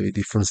moving to a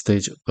different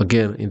stage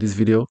again in this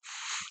video,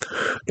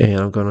 and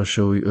I'm gonna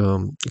show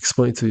you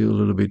explain to you a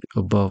little bit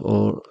about,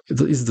 or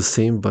it's the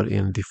same but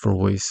in different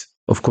ways.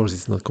 Of course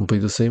it's not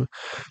completely the same.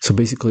 So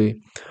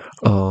basically,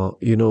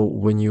 you know,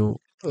 when you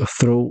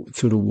throw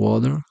to the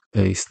water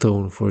a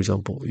stone, for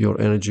example,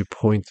 your energy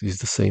point is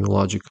the same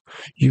logic.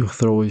 You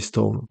throw a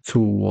stone to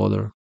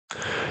water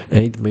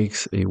and it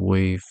makes a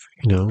wave,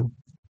 you know.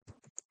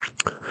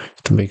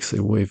 It makes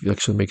a wave. It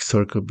actually makes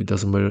circle, but it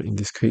doesn't matter in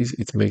this case.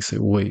 It makes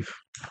a wave.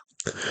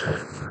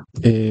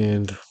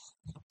 And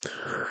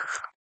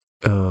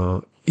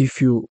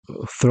if you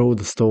throw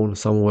the stone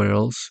somewhere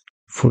else,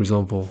 for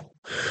example,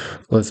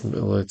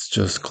 let's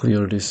just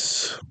clear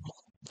this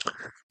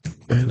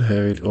and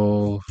have it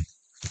all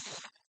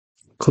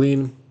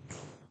clean.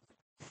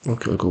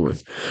 Okay, I'll go away.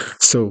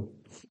 So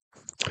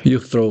you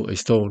throw a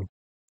stone.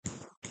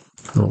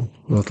 No,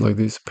 not like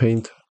this.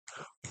 Paint.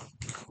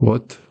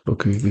 What?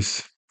 Okay,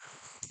 this.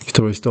 You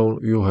throw a stone,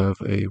 you have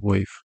a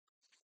wave,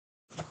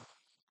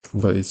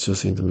 but it's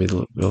just in the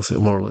middle, I'll say,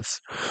 more or less.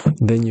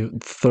 Then you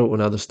throw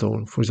another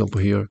stone. For example,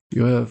 here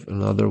you have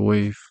another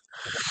wave,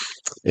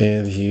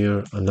 and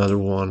here another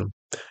one.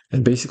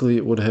 And basically,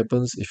 what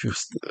happens if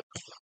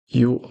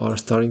you are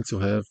starting to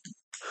have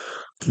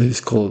this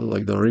is called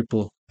like the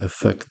ripple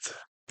effect,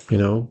 you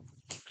know,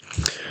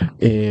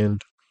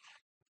 and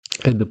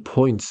at the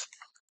points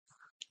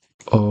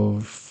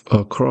of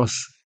a cross,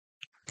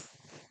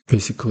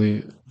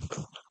 basically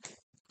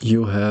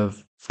you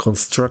have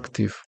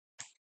constructive,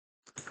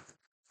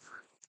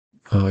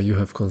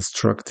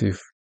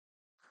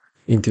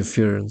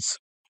 interference,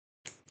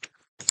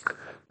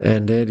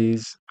 and that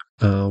is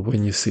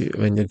when you see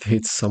when it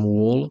hits some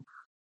wall.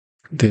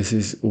 This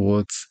is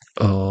what's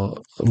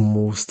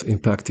most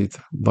impacted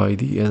by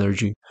the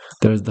energy.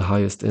 There's the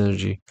highest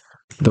energy.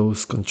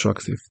 Those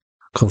constructive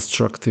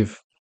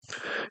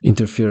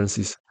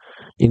interferences.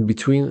 In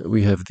between,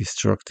 we have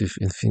destructive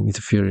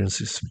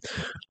interferences.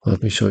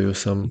 Let me show you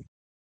some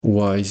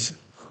wise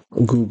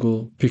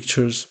Google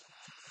pictures.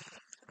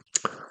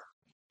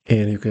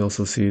 And you can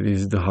also see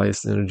this is the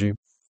highest energy.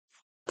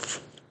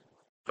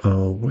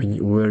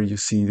 Where you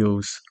see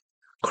those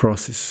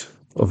crosses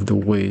of the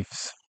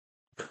waves,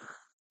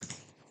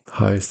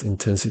 highest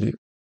intensity,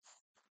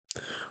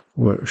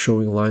 we're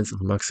showing lines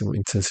of maximum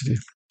intensity.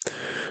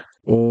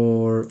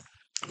 Or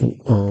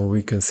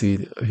we can see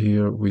it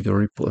here with the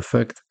ripple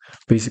effect.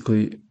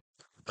 Basically,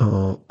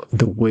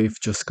 the wave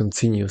just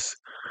continues.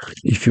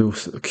 If you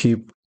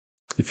keep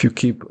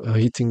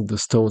hitting the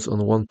stones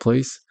on one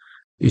place,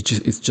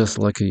 it's just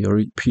like a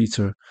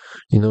repeater.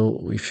 You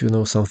know, if you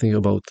know something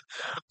about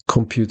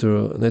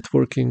computer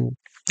networking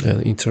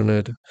and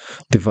internet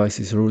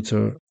devices,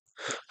 router,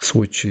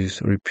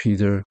 switches,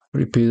 repeater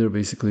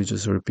basically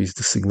just repeats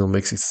the signal,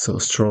 makes it so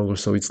stronger.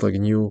 So it's like a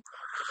new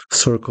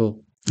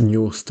circle,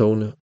 new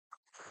stone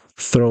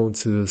thrown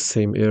to the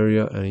same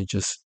area, and it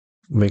just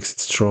makes it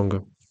stronger.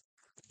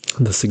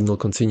 The signal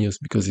continues,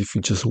 because if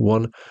you just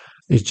one,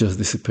 it just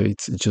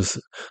dissipates. It just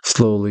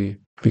slowly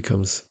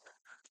becomes,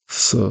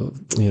 so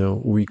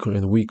weaker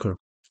and weaker.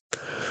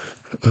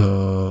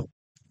 The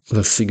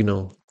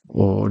signal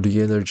or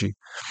the energy.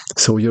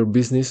 So your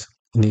business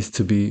needs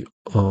to be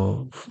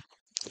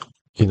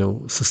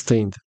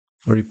sustained,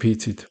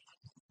 repeated.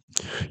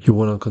 You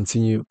want to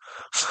continue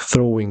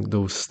throwing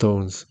those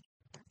stones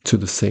to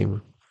the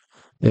same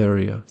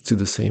area, to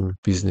the same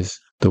business,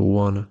 the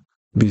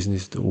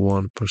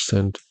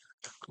 1%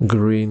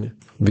 green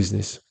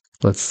business.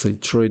 Let's say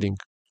trading.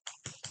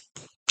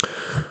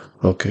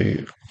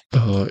 Okay,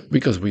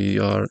 because we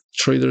are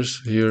traders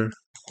here,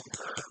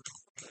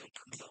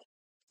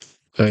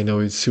 I know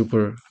it's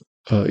super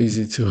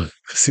easy to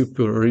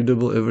super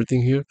readable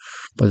everything here,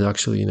 but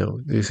actually,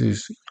 this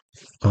is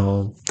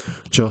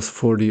just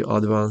for the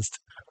advanced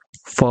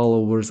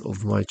followers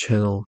of my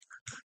channel.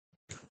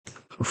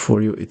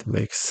 For you, it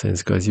makes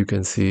sense, guys. You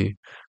can see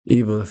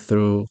even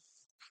through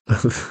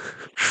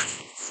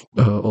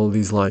all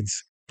these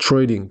lines.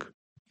 Trading,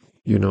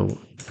 you know.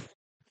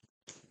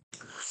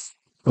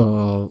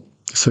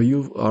 So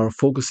you are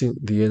focusing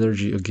the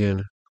energy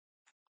again.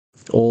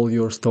 All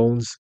your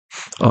stones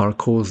are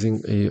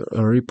causing a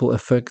ripple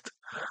effect,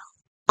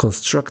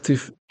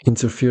 constructive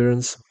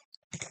interference,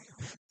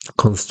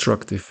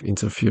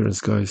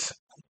 guys,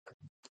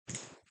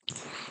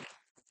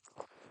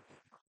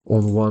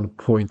 on one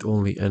point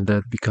only, and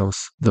that becomes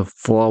the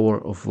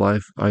flower of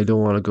life. I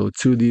don't want to go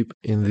too deep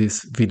in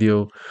this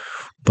video,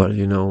 but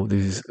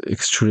this is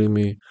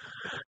extremely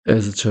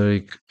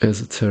esoteric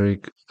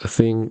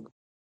thing,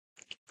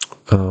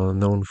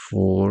 known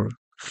for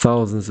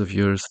thousands of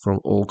years from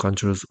all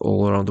countries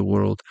all around the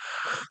world.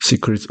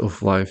 Secrets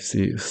of life,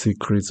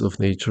 secrets of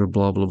nature,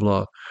 blah blah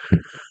blah.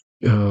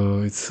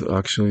 It's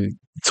actually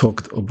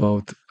talked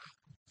about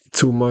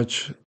too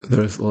much.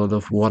 There's a lot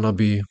of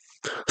wannabe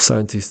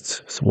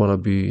scientists,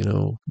 wannabe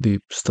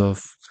deep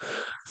stuff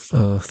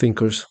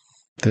thinkers,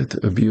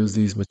 that abuse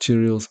these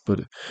materials.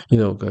 But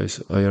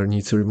guys, I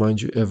need to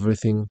remind you,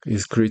 everything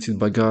is created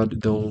by God.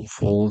 Don't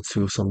fall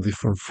to some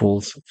different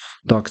false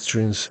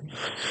doctrines,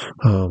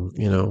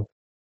 you know,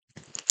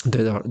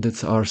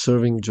 that are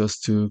serving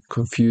just to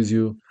confuse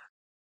you.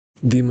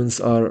 Demons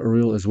are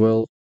real as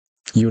well.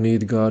 You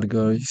need God,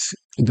 guys.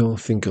 Don't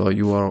think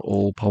you are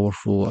all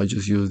powerful. I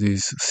just use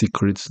these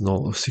secrets,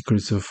 no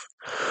secrets of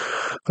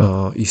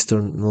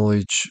Eastern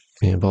knowledge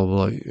and blah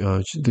blah.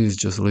 This is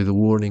just a little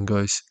warning,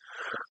 guys.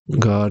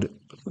 God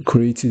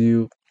created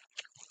you,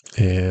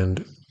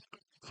 and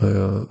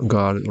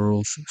God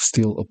rules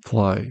still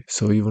apply.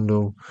 So even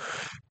though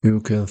you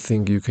can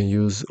think you can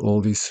use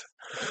all this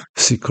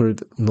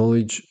secret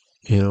knowledge,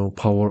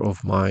 power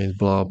of mind,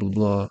 blah blah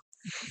blah,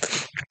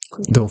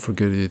 don't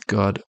forget it.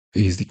 God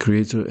is the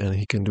creator, and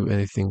He can do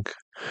anything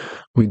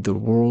with the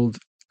world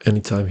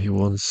anytime He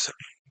wants.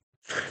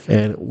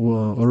 And a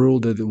rule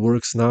that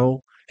works now,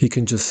 He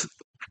can just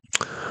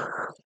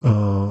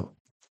uh,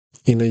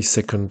 in a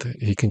second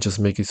He can just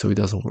make it so it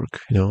doesn't work.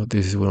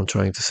 This is what I'm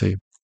trying to say.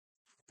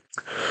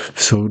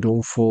 So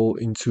don't fall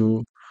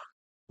into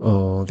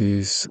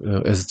these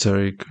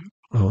esoteric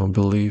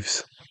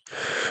beliefs.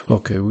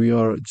 Okay, we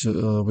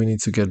need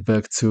to get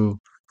back to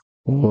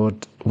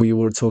what we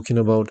were talking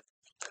about.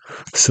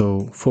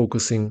 So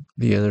focusing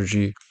the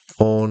energy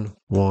on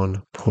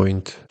one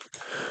point.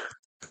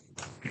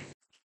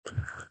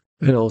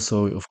 And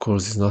also, of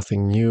course, it's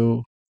nothing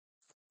new.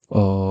 A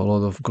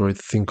lot of great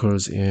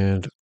thinkers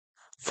and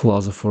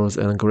philosophers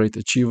and great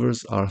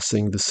achievers are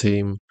saying the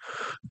same.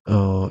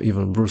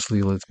 Even Bruce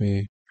Lee, let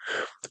me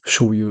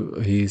show you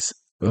his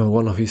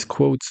one of his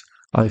quotes.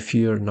 I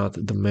fear not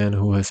the man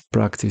who has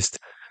practiced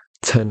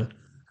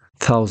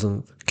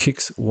 10,000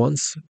 kicks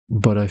once,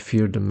 but I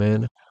fear the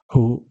man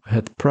who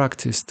had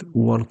practiced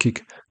one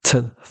kick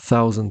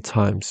 10,000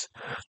 times.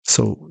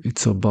 So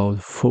it's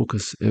about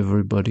focus.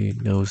 Everybody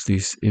knows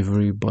this.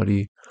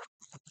 Everybody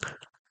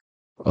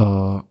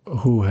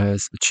who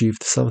has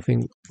achieved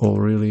something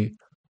or really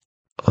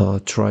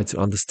try to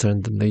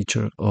understand the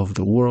nature of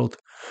the world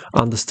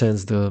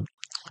understands the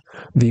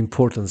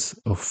importance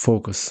of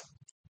focus.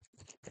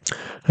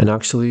 And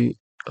actually,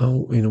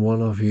 in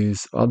one of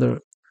his other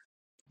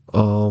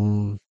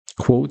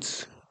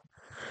quotes,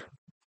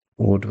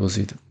 what was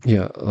it?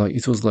 Yeah,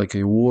 it was like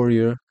a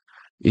warrior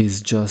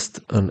is just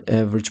an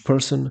average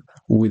person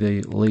with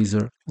a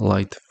laser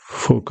light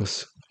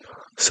focus.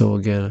 So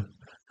again,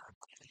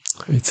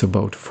 it's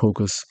about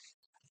focus.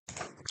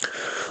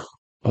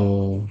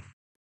 Oh,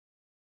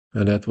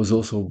 and that was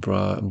also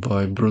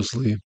by Bruce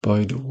Lee,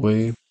 by the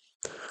way.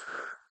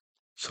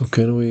 So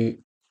can we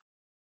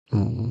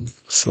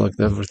select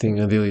everything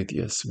and delete?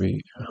 Yes, we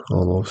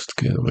almost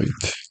can. Wait.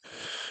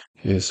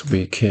 Yes,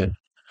 we can.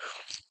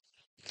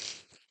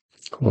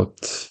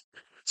 What?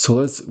 So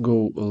let's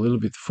go a little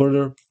bit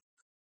further.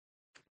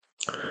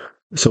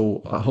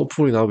 So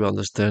hopefully now we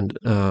understand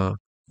the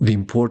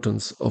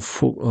importance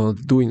of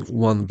doing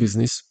one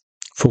business,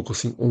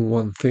 focusing on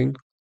one thing,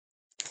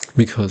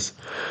 because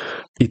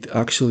it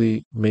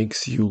actually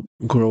makes you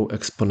grow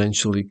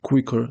exponentially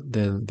quicker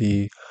than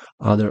the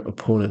other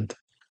opponent.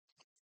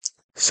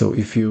 So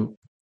if you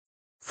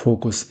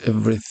focus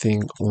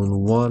everything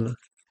on one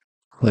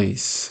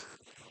place,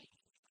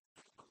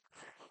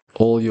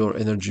 all your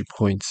energy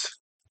points,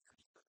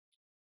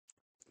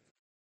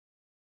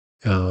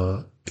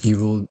 you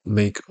will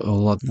make a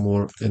lot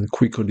more and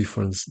quicker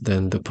difference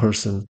than the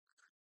person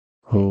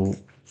who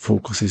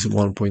focuses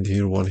one point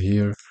here, one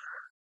here,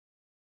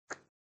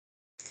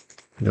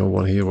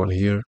 one here, one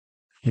here.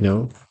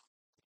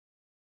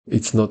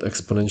 It's not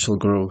exponential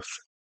growth.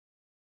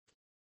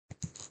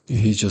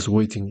 He's just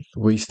wasting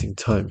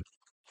time.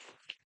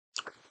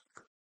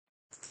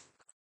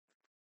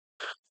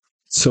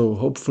 So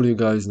hopefully you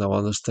guys now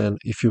understand,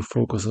 if you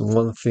focus on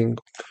one thing,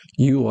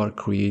 you are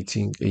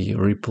creating a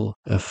ripple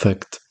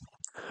effect,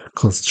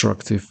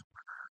 constructive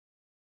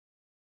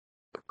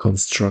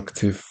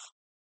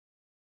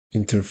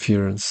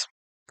interference.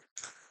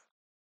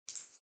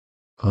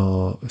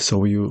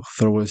 So you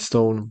throw a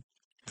stone,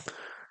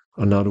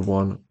 another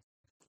one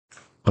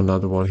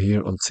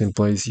here on the same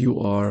place, you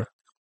are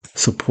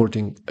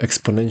supporting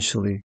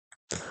exponentially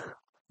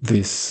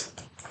this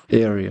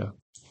area.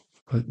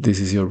 This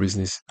is your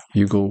business.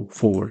 You go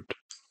forward.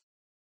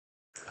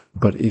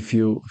 But if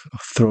you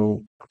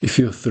throw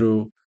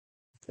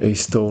a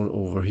stone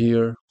over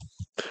here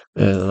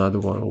and another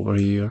one over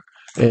here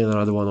and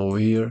another one over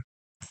here,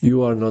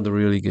 you are not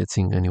really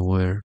getting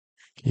anywhere,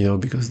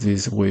 because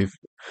this wave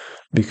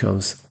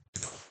becomes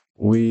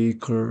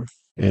weaker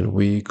and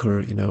weaker,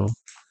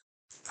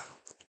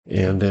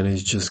 and then it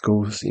just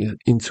goes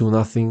into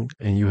nothing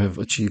and you have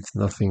achieved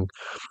nothing.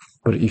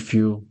 But if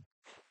you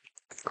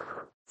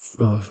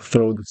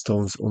throw the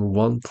stones on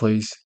one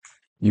place,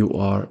 you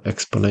are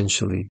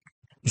exponentially.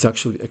 It's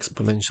actually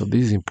exponential.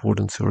 This is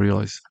important to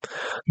realize.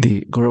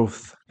 The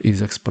growth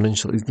is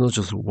exponential. It's not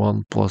just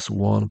 1 plus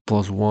 1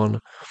 plus 1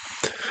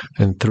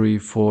 and 3,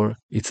 4.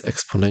 It's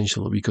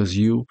exponential because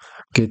you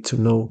get to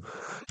know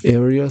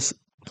areas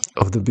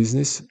of the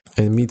business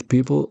and meet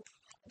people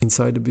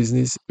inside the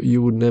business,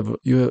 you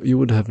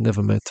would have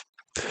never met,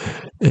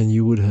 and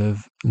you would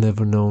have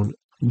never known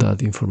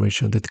that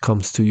information that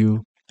comes to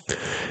you.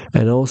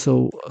 And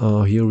also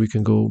here we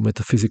can go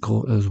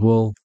metaphysical as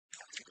well.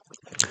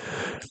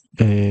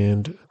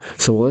 And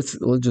so let's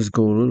just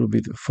go a little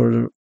bit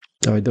further.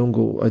 I don't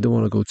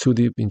want to go too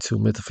deep into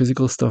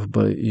metaphysical stuff,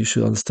 but you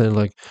should understand,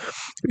 like,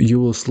 you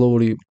will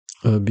slowly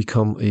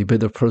become a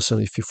better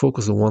person if you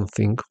focus on one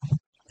thing.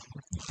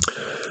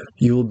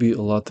 You will be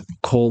a lot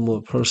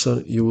calmer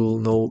person. You will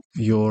know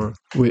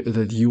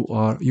that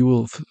you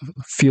will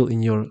feel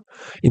in your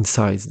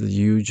insides that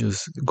you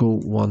just go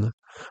one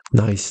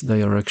nice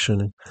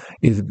direction.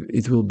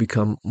 It will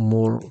become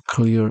more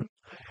clear,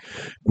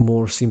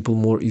 more simple,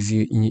 more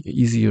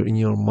easier in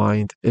your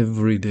mind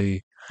every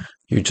day.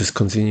 You just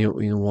continue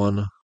in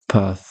one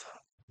path.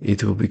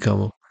 It will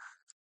become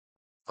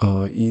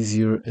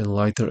easier and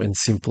lighter and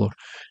simpler,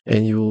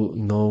 and you will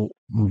know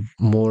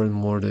more and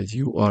more that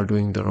you are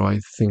doing the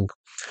right thing.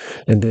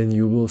 And then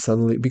you will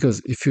suddenly,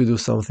 because if you do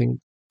something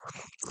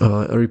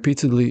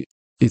repeatedly,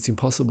 it's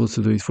impossible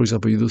to do it. For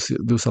example, you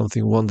do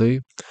something one day,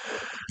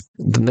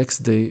 the next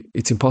day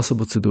it's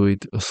impossible to do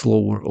it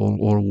slower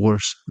or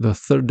worse. The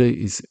third day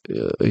is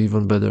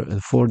even better,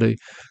 and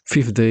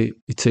fifth day,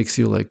 it takes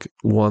you like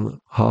one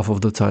half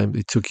of the time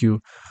it took you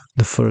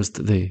the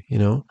first day,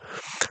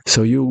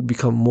 so you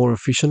become more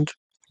efficient,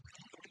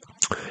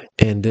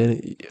 and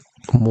then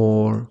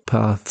more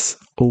paths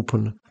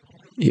open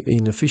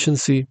in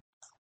efficiency,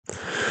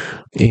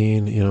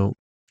 in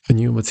a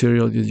new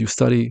material that you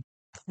study,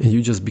 and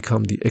you just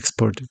become the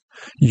expert.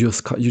 You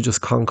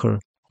just conquer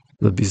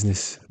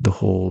the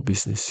whole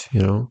business,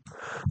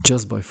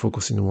 just by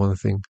focusing on one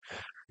thing.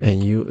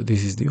 And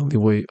this is the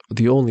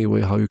only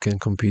way how you can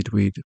compete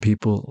with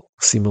people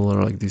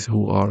similar like this,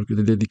 who are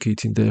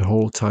dedicating their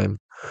whole time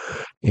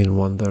in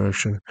one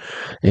direction.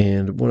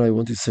 And what I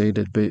want to say,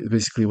 that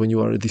basically when you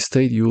are at this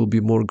state, you will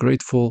be more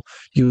grateful.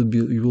 You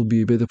will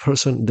be a better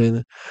person.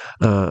 Then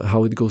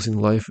how it goes in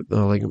life,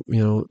 like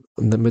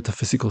the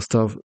metaphysical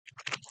stuff,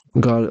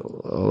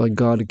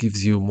 God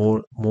gives you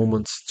more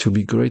moments to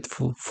be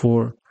grateful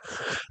for,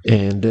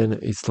 and then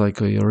it's like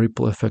a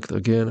ripple effect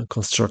again,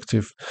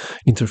 constructive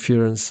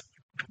interference.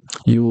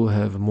 You will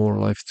have more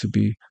life to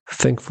be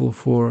thankful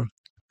for,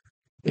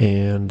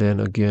 and then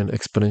again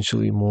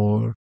exponentially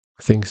more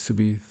things to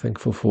be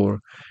thankful for,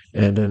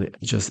 and then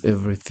just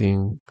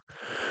everything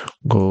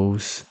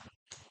goes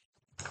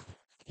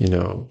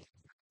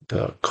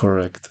the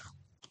correct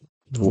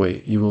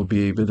way. You will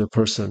be a better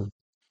person,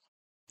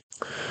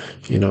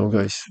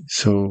 guys.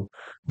 So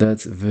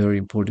that's very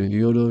important.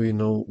 You don't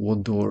know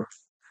what door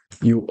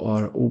you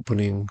are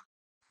opening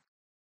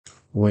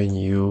when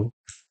you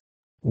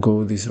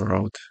go this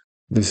route,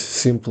 this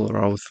simple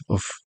route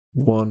of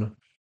one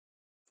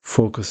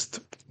focused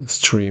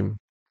stream.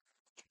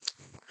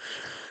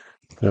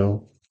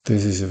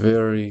 This is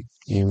very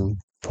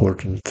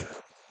important.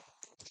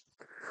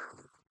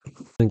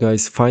 And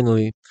guys,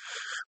 finally,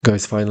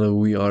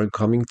 we are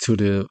coming to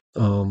the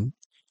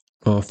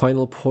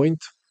final point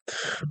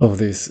of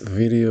this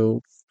video,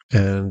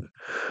 and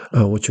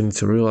what you need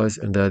to realize,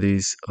 and that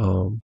is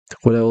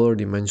what I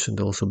already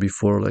mentioned also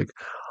before, like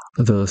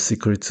the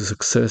secret to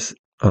success.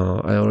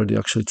 I already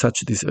actually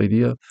touched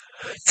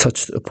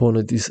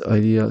upon this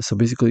idea. So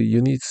basically,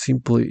 you need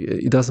simply,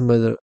 it doesn't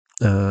matter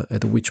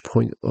at which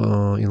point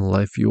in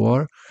life you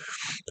are.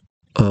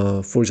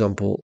 For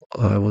example,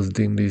 I was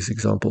doing this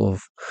example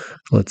of,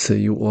 let's say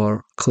you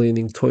are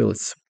cleaning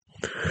toilets,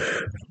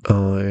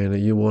 and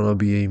you want to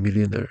be a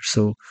millionaire.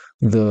 So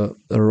the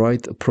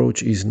right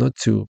approach is not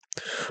to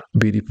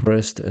be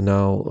depressed and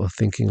now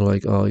thinking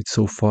like, oh, it's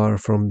so far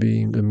from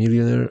being a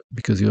millionaire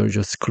because you're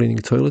just cleaning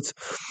toilets.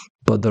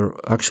 But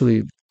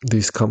actually,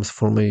 this comes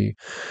from a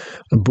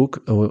book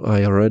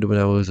I read when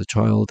I was a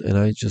child, and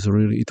I just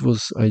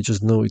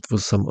know it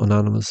was some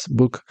anonymous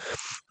book,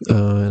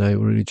 and I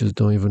really just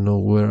don't even know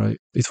where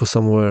it was.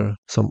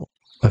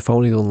 I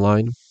found it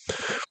online,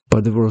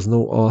 but there was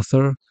no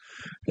author.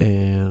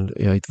 And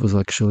yeah, it was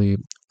actually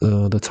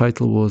the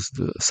title was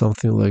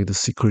something like The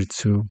Secret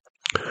to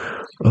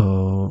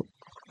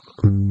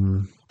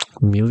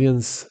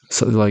Millions,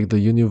 so like the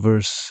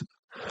universe,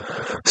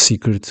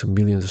 secret to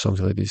millions, or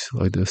something like this,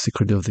 like the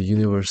secret of the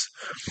universe.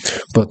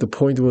 But the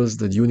point was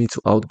that you need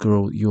to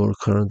outgrow your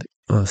current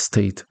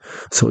state.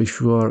 So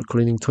if you are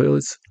cleaning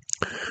toilets,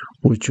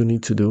 what you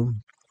need to do,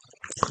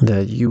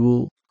 that you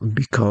will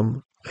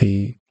become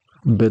a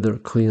better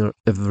cleaner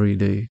every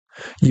day.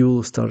 You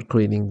will start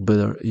cleaning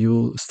better. You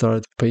will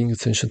start paying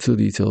attention to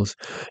details,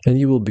 and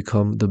you will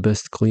become the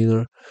best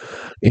cleaner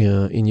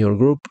in your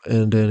group,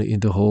 and then in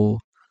the whole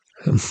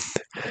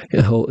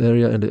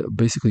area. And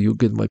basically, you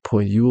get my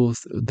point.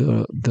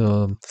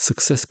 The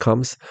success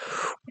comes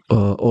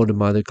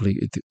automatically.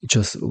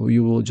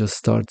 You will just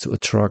start to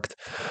attract.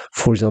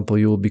 For example,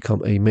 you will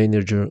become a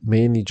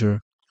manager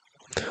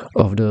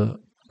of the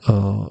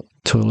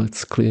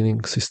toilets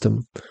cleaning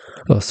system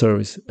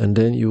service, and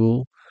then you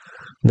will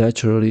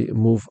naturally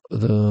move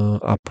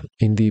up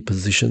in the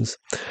positions.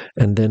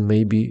 And then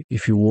maybe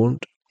if you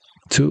want,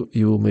 Two,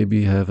 you will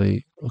maybe have a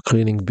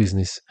cleaning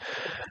business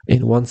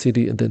in one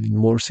city and then in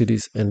more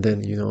cities, and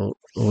then you know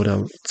what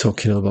I'm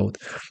talking about.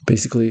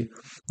 Basically,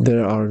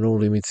 there are no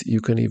limits.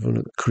 You can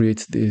even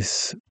create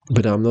this,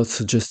 but I'm not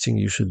suggesting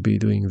you should be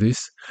doing this.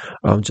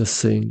 I'm just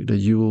saying that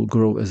you will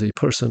grow as a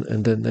person,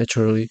 and then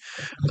naturally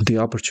the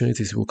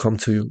opportunities will come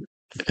to you.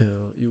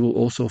 You will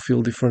also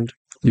feel different.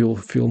 You will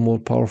feel more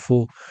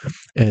powerful,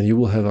 and you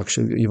will have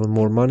actually even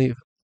more money.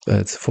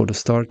 That's for the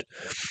start,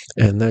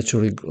 and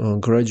naturally,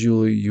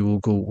 gradually, you will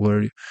go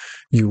where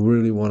you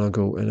really want to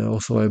go. And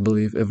also, I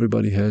believe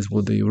everybody has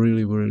what they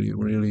really, really,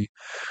 really,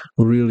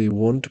 really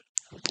want,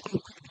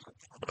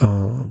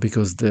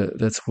 because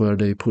that's where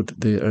they put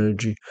their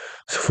energy.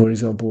 So, for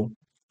example,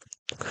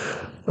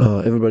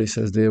 everybody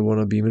says they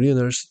want to be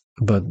millionaires,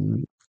 but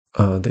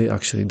they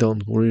actually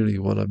don't really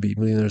want to be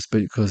millionaires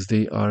because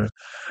they are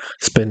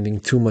spending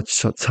too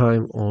much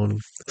time on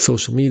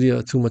social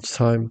media, too much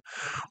time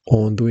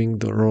on doing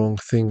the wrong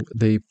thing.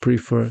 They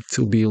prefer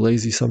to be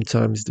lazy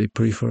sometimes. They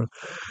prefer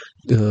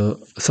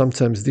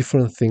sometimes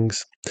different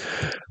things,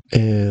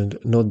 and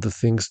not the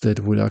things that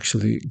would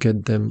actually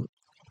get them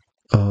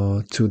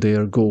to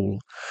their goal,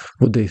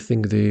 what they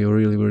think they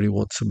really, really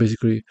want. So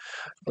basically,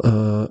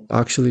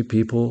 actually,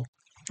 people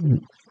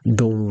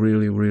don't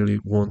really, really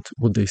want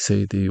what they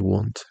say they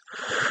want.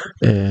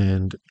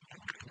 And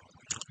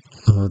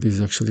this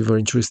is actually very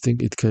interesting.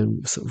 It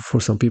can, for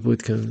some people,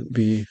 it can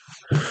be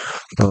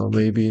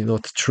maybe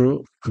not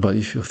true, but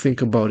if you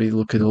think about it,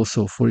 look at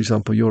also, for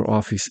example, your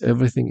office,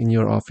 everything in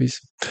your office,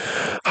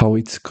 how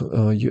it's,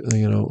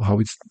 you know, how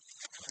it's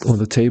on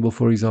the table,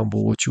 for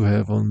example, what you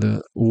have on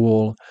the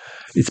wall,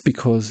 it's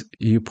because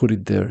you put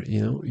it there,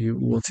 you know, you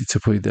wanted to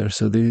put it there.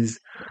 So there is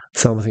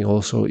something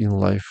also in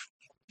life.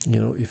 You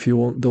know, if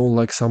you don't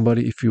like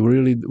somebody, if you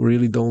really,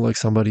 really don't like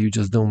somebody, you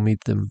just don't meet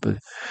them. But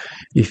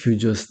if you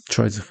just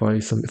try to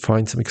find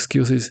some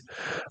excuses,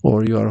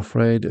 or you are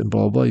afraid and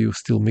blah blah, you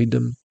still meet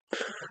them,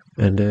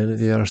 and then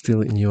they are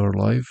still in your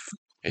life,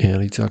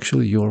 and it's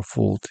actually your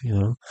fault, you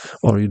know,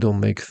 or you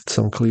don't make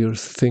some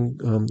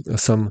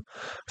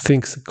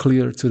things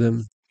clear to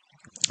them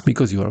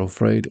because you are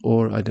afraid,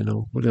 or I don't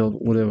know,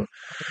 whatever.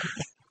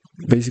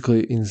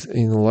 Basically,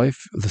 in life,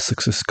 the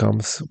success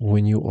comes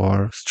when you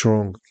are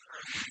strong,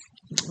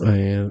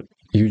 and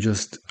you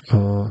just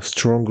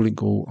strongly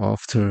go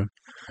after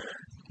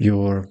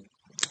your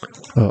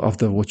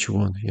after what you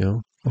want, you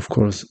know. Of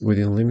course,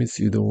 within limits,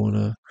 you don't want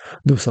to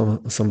do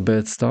some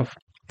bad stuff,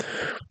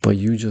 but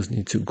you just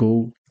need to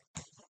go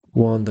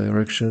one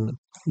direction,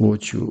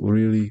 what you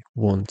really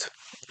want,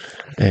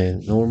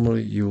 and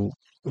normally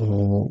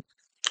uh,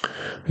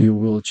 you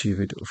will achieve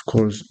it. Of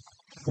course,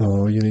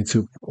 you need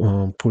to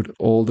put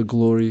all the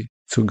glory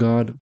to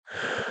God,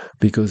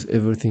 because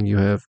everything you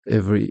have,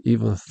 every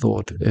even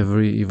thought,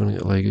 every even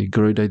like a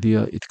great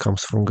idea, it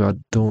comes from God.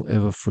 Don't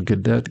ever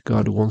forget that.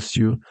 God wants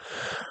you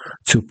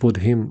to put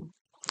Him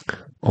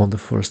on the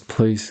first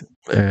place,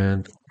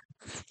 and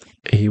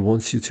He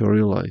wants you to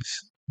realize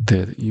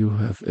that you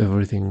have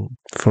everything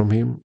from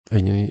Him,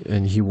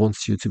 and He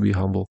wants you to be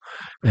humble.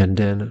 And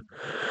then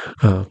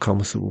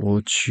comes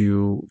what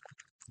you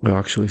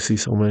actually see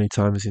so many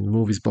times in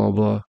movies, blah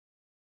blah.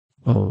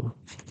 Oh,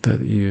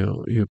 that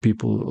you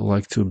people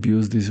like to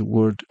abuse this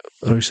word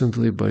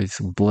recently, but it's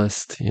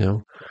blessed. You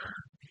know,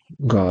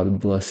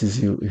 God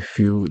blesses you if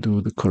you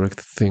do the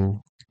correct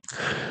thing.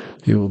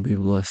 You will be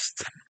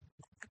blessed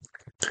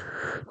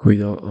with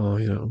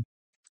you know,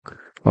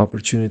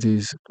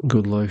 opportunities,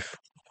 good life.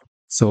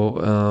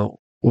 So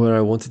where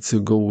I wanted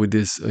to go with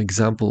this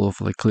example of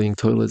like cleaning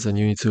toilets, and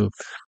you need to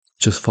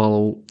just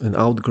follow and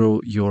outgrow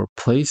your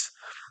place.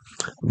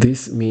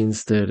 This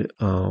means that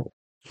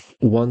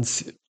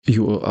once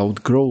you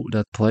outgrow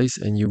that place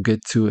and you get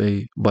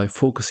to by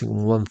focusing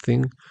on one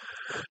thing,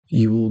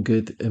 you will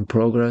get in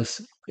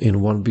progress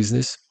in one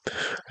business.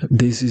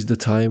 This is the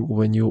time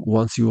when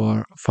once you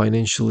are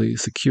financially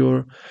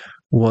secure,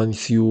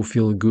 once you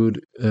feel good,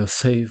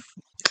 safe,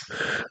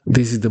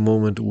 this is the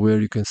moment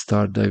where you can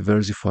start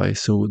diversify.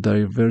 So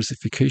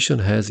diversification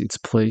has its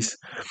place,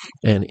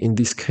 and in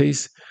this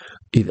case,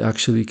 it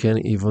actually can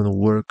even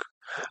work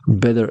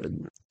better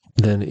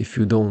than if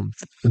you don't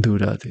do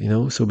that, you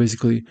know. So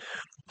basically,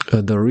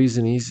 the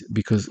reason is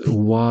because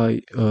while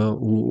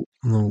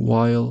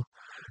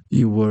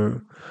you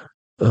were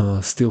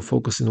still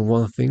focusing on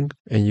one thing,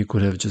 and you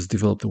could have just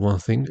developed one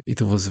thing,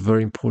 it was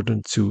very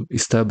important to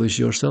establish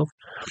yourself.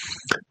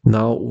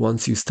 Now,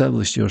 once you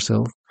establish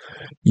yourself,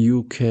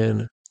 you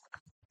can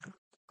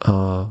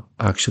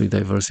actually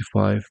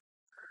diversify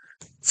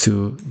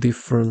to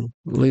different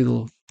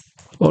little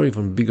or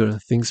even bigger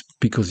things,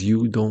 because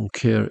you don't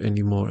care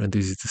anymore. And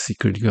this is the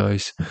secret,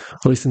 guys.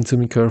 Listen to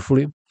me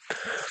carefully.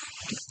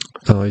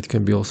 It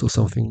can be also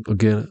something,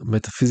 again,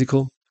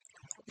 metaphysical,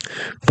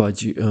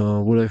 but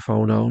what I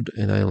found out,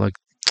 and I like,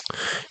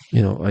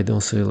 you know, I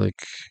don't say like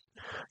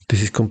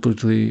this is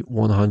completely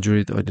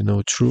 100, I don't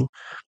know, true,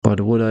 but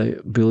what I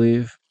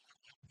believe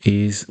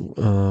is,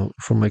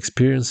 from my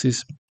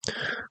experiences,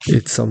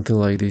 it's something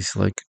like this.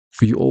 Like,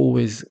 you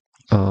always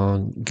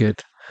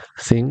get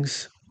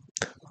things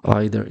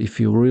either if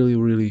you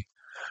really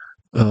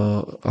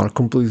are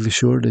completely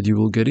sure that you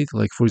will get it.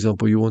 Like for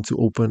example, you want to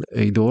open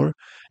a door,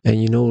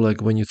 and you know,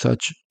 like when you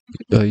touch,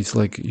 it's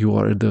like you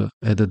are at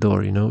the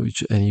door, you know,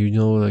 and you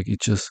know, like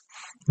it's just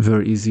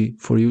very easy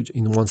for you.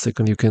 In 1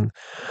 second, you can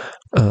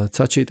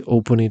touch it,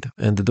 open it,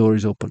 and the door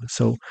is open.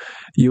 So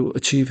you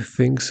achieve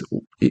things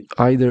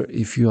either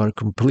if you are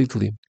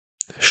completely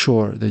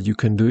sure that you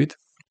can do it,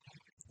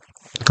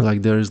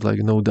 like there is like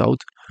no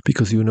doubt,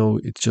 because you know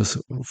it's just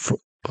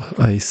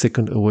a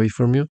second away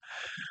from you,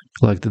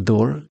 like the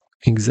door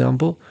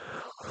example,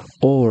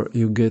 or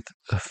you get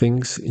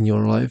things in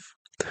your life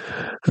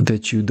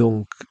that you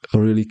don't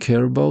really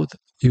care about.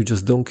 You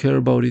just don't care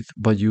about it,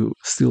 but you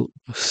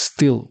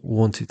still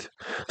want it.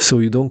 So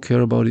you don't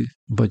care about it,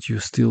 but you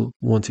still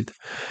want it.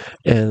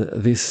 And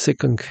this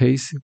second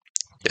case,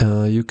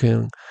 you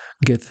can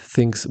get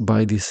things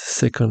by this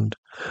second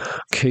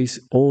case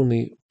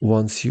only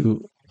once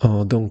you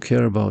don't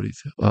care about it,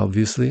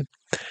 obviously.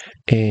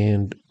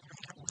 And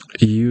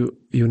you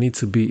need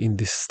to be in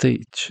this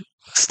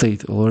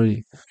state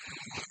already.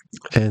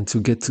 And to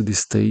get to this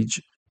stage,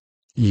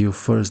 you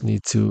first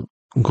need to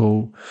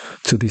go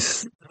to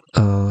this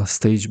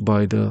stage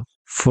by the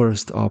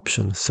first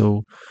option.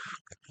 So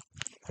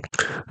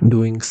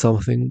doing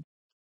something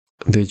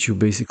that you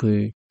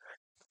basically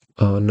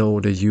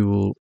know that you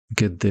will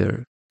get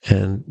there,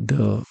 and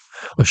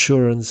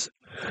assurance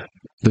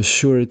the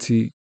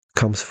surety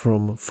comes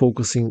from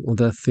focusing on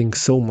that thing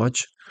so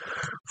much,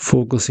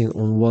 focusing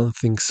on one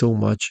thing so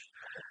much,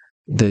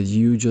 that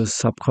you just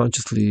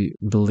subconsciously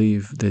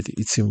believe that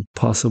it's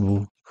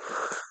impossible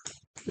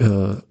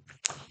uh,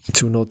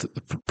 to not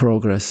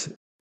progress.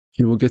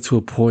 You will get to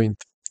a point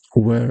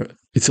where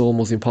it's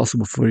almost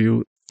impossible for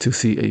you to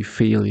see a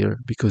failure,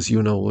 because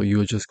you know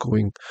you're just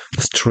going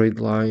a straight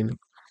line.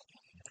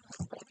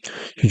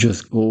 You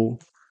just go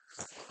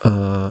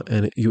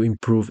and you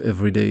improve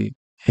every day,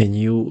 and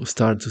you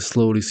start to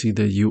slowly see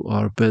that you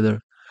are better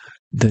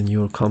than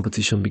your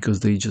competition, because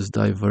they just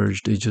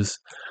diverge, they just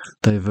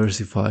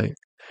diversify,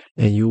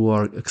 and you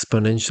are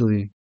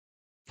exponentially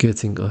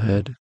getting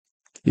ahead.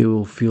 You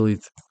will feel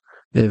it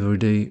every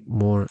day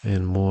more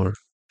and more.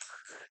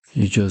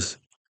 You just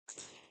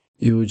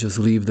you will just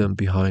leave them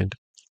behind,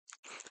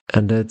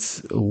 and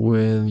that's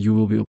when you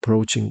will be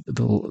approaching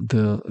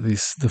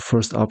the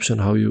first option,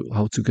 how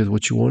to get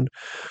what you want.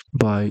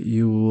 By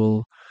you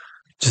will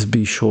just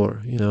be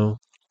sure, you know,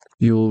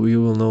 you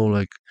will know,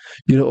 like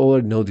you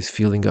already know this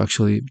feeling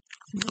actually.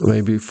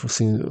 Maybe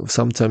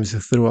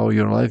sometimes throughout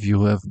your life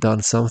you have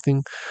done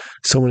something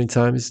so many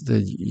times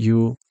that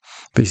you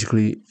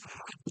basically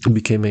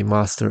became a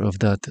master of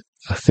that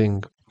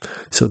thing.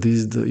 So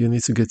this is you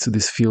need to get to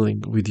this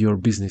feeling with your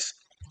business.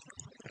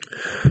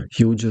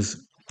 You just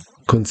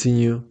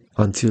continue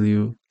until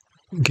you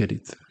get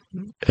it,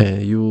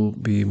 and you'll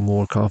be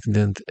more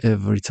confident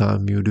every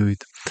time you do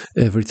it.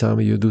 Every time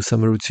you do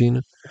some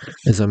routine,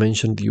 as I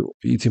mentioned,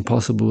 it's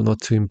impossible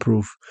not to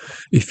improve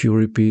if you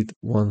repeat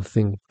one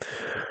thing.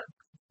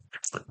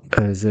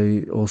 As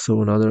a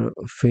also another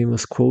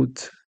famous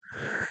quote,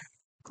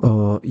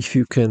 if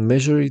you can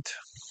measure it,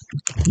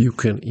 you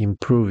can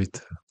improve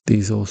it.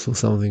 This is also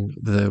something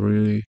that I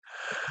really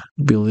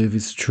believe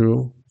is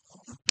true.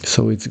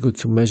 So it's good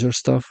to measure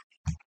stuff.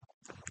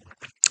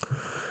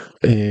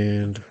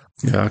 And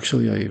yeah,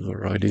 actually I even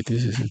write it.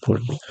 This is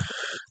important.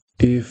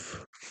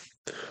 If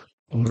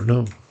or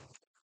no,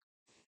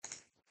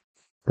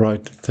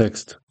 write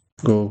text.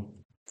 Go.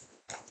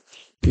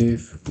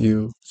 If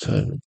you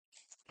can,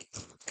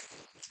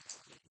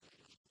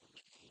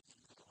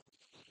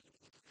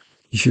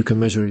 if you can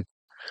measure it,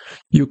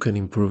 you can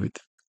improve it.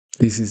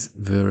 This is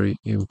very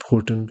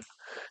important,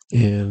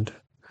 and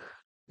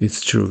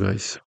it's true,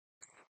 guys.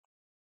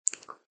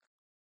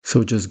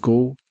 So just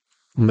go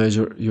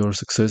measure your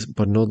success,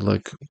 but not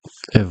like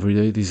every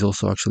day. This is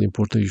also actually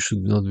important. You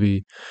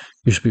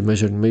should be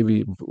measured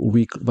maybe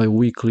week by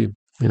weekly,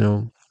 you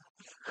know,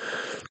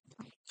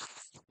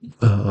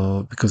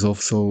 because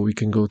also we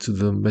can go to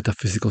the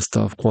metaphysical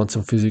stuff,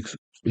 quantum physics.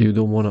 You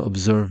don't want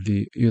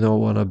to you don't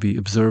want to be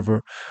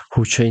observer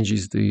who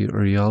changes the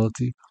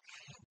reality,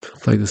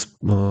 like this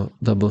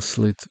double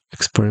slit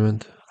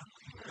experiment.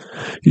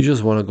 You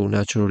just want to go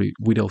naturally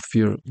without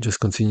fear, just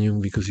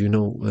continuing, because you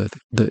know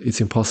that it's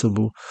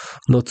impossible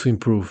not to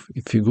improve.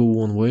 If you go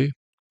one way,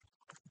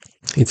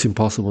 it's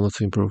impossible not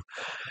to improve.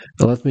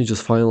 Now, let me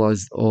just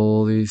finalize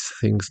all these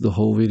things, the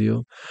whole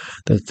video,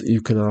 that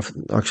you can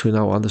actually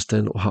now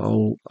understand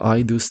how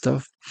I do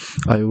stuff.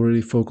 I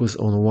really focus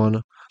on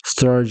one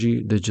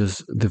strategy that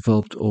just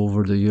developed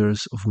over the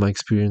years of my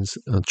experience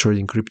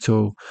trading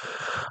crypto,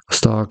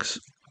 stocks,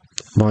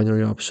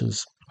 binary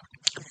options,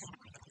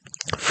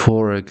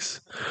 forex,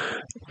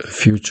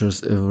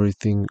 futures,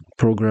 everything,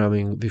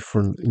 programming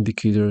different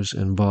indicators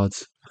and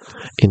bots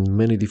in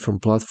many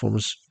different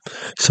platforms.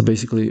 So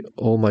basically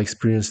all my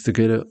experience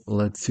together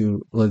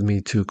led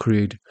me to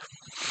create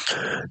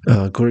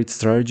great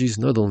strategies,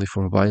 not only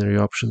for binary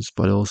options,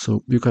 but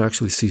also you can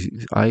actually see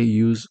I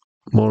use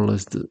more or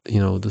less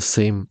the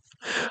same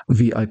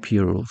VIP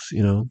rules,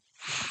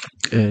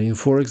 And in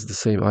Forex, the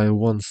same. I have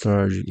one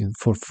strategy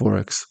for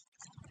Forex.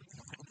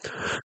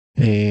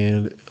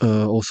 And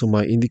also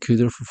my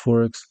indicator for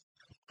Forex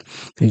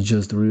is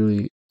just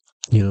really,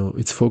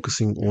 it's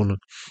focusing on,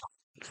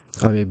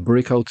 I'm a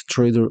breakout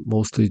trader,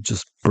 mostly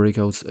just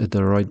breakouts at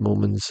the right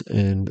moments,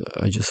 and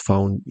I just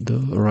found the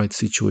right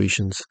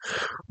situations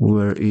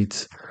where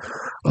it's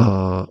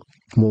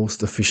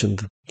most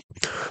efficient.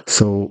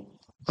 So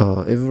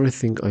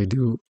everything I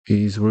do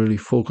is really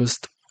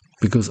focused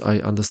because I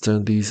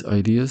understand these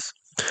ideas.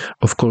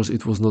 Of course,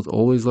 it was not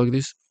always like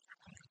this,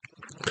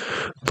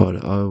 but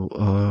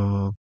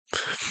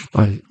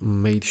I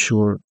made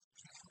sure,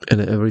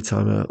 and every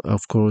time,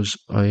 of course,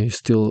 I'm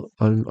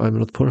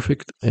not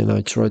perfect, and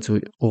I try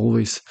to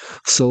always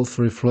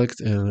self-reflect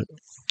and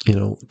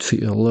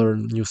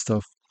learn new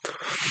stuff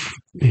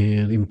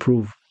and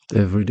improve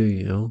every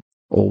day.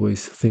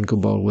 Always think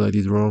about what I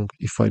did wrong,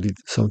 if I did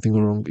something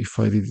wrong, if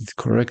I did it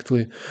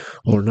correctly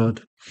or not.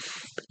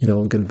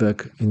 Get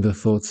back in the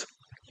thoughts.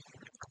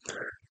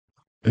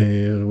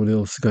 And what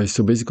else, guys?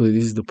 So basically,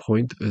 this is the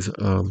point, as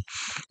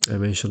I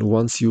mentioned.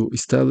 Once you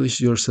establish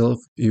yourself,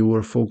 you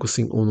are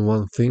focusing on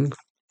one thing,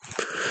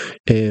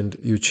 and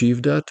you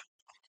achieve that.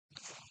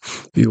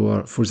 You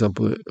are, for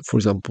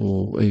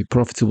example, a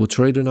profitable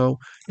trader now,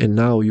 and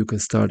now you can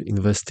start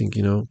investing,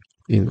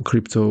 in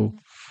crypto,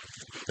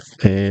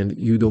 and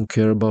you don't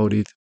care about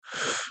it,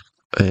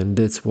 and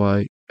that's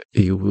why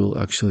you will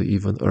actually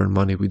even earn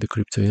money with the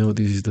crypto.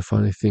 This is the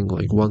funny thing.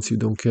 Like, once you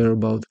don't care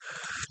about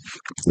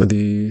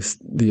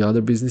the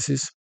other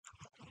businesses,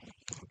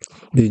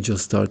 they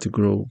just start to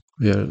grow.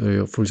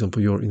 Yeah, for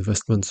example, your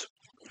investments.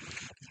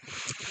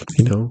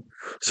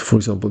 So for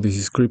example, this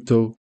is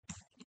crypto.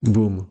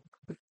 Boom,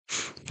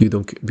 you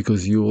don't,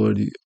 because you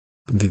already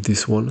did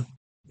this one.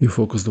 You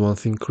focused on one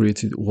thing,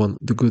 created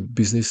the good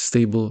business,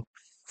 stable.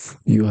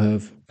 You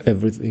have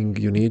everything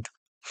you need.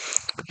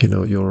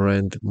 Your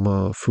rent,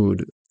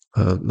 food,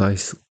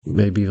 nice,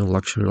 maybe even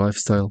luxury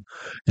lifestyle.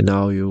 And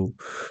now you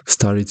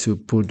started to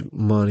put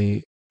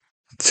money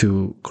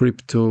to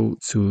crypto,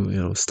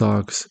 to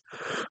stocks,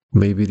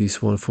 maybe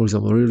this one, for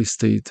example, real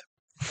estate,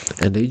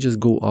 and they just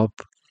go up,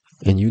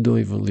 and you don't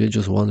even, they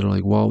just wonder,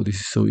 like, wow, this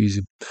is so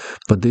easy.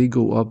 But they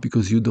go up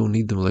because you don't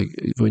need them. Like,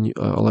 when you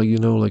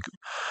like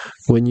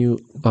when you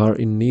are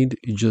in need,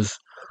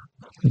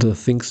 the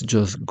things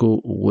just go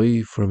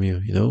away from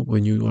you.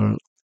 When you are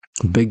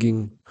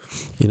begging,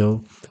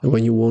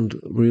 when you want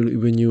really,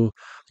 when you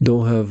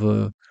don't have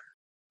a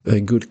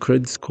good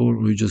credit score,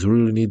 or you just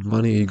really need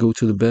money, you go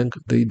to the bank,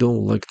 they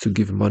don't like to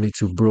give money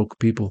to broke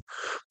people.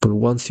 But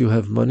once you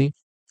have money,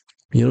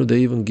 they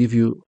even give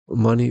you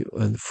money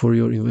and for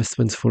your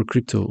investments for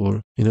crypto,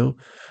 or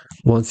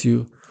once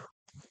you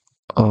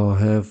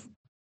have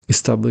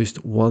established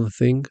one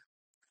thing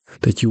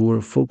that you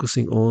were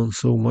focusing on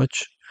so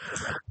much,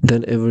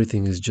 then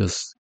everything is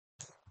just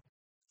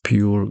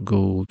pure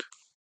gold.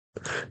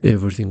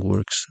 Everything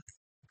works.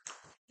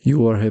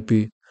 You are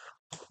happy,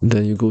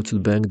 then you go to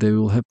the bank, they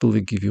will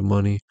happily give you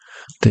money.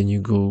 Then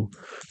you go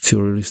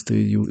to real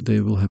estate, they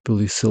will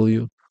happily sell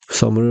you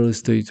some real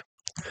estate,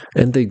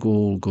 and they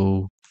all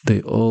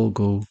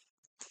go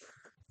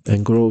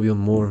and grow even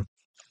more.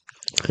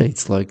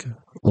 It's like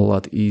a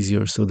lot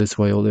easier. So that's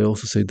why they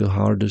also say the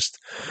hardest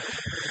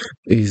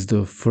is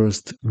the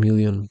first $1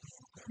 million,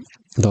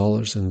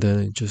 and then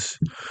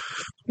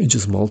it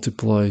just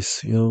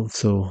multiplies.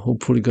 So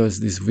hopefully, guys,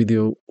 this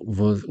video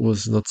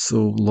was not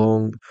so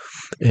long,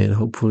 and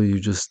hopefully you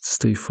just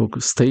stayed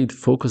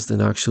focused,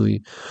 and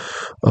actually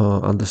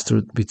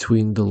understood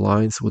between the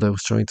lines what I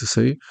was trying to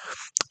say.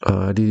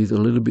 I did it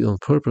a little bit on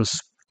purpose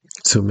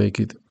to make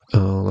it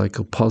like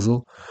a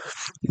puzzle.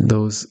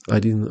 Those, I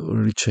didn't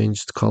really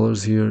change the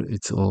colors here.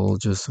 It's all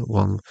just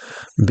one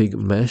big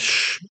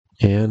mesh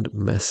and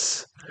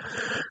mess.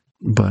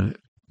 But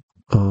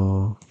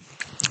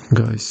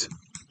guys,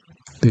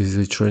 this is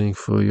a training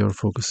for your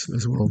focus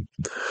as well.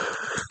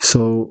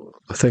 So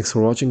thanks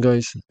for watching,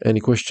 guys. Any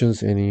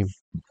questions,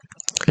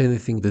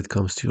 anything that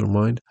comes to your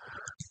mind,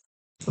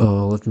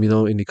 let me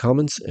know in the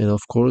comments. And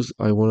of course,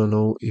 I want to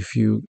know if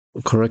you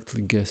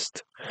correctly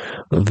guessed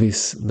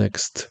this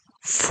next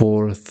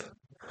fourth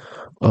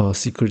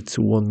secret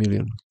to 1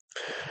 million.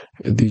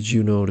 Did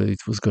you know that it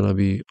was gonna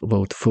be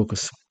about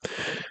focus?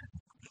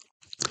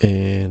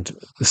 And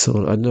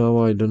so I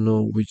don't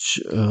know which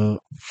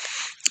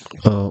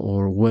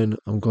or when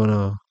I'm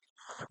gonna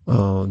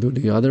do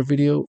the other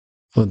video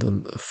on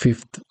the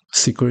fifth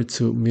secret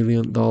to $1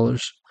 million,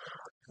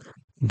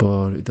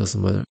 but it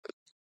doesn't matter.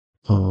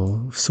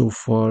 So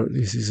far,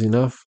 this is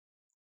enough.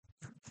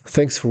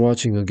 Thanks for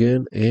watching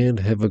again, and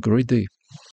have a great day.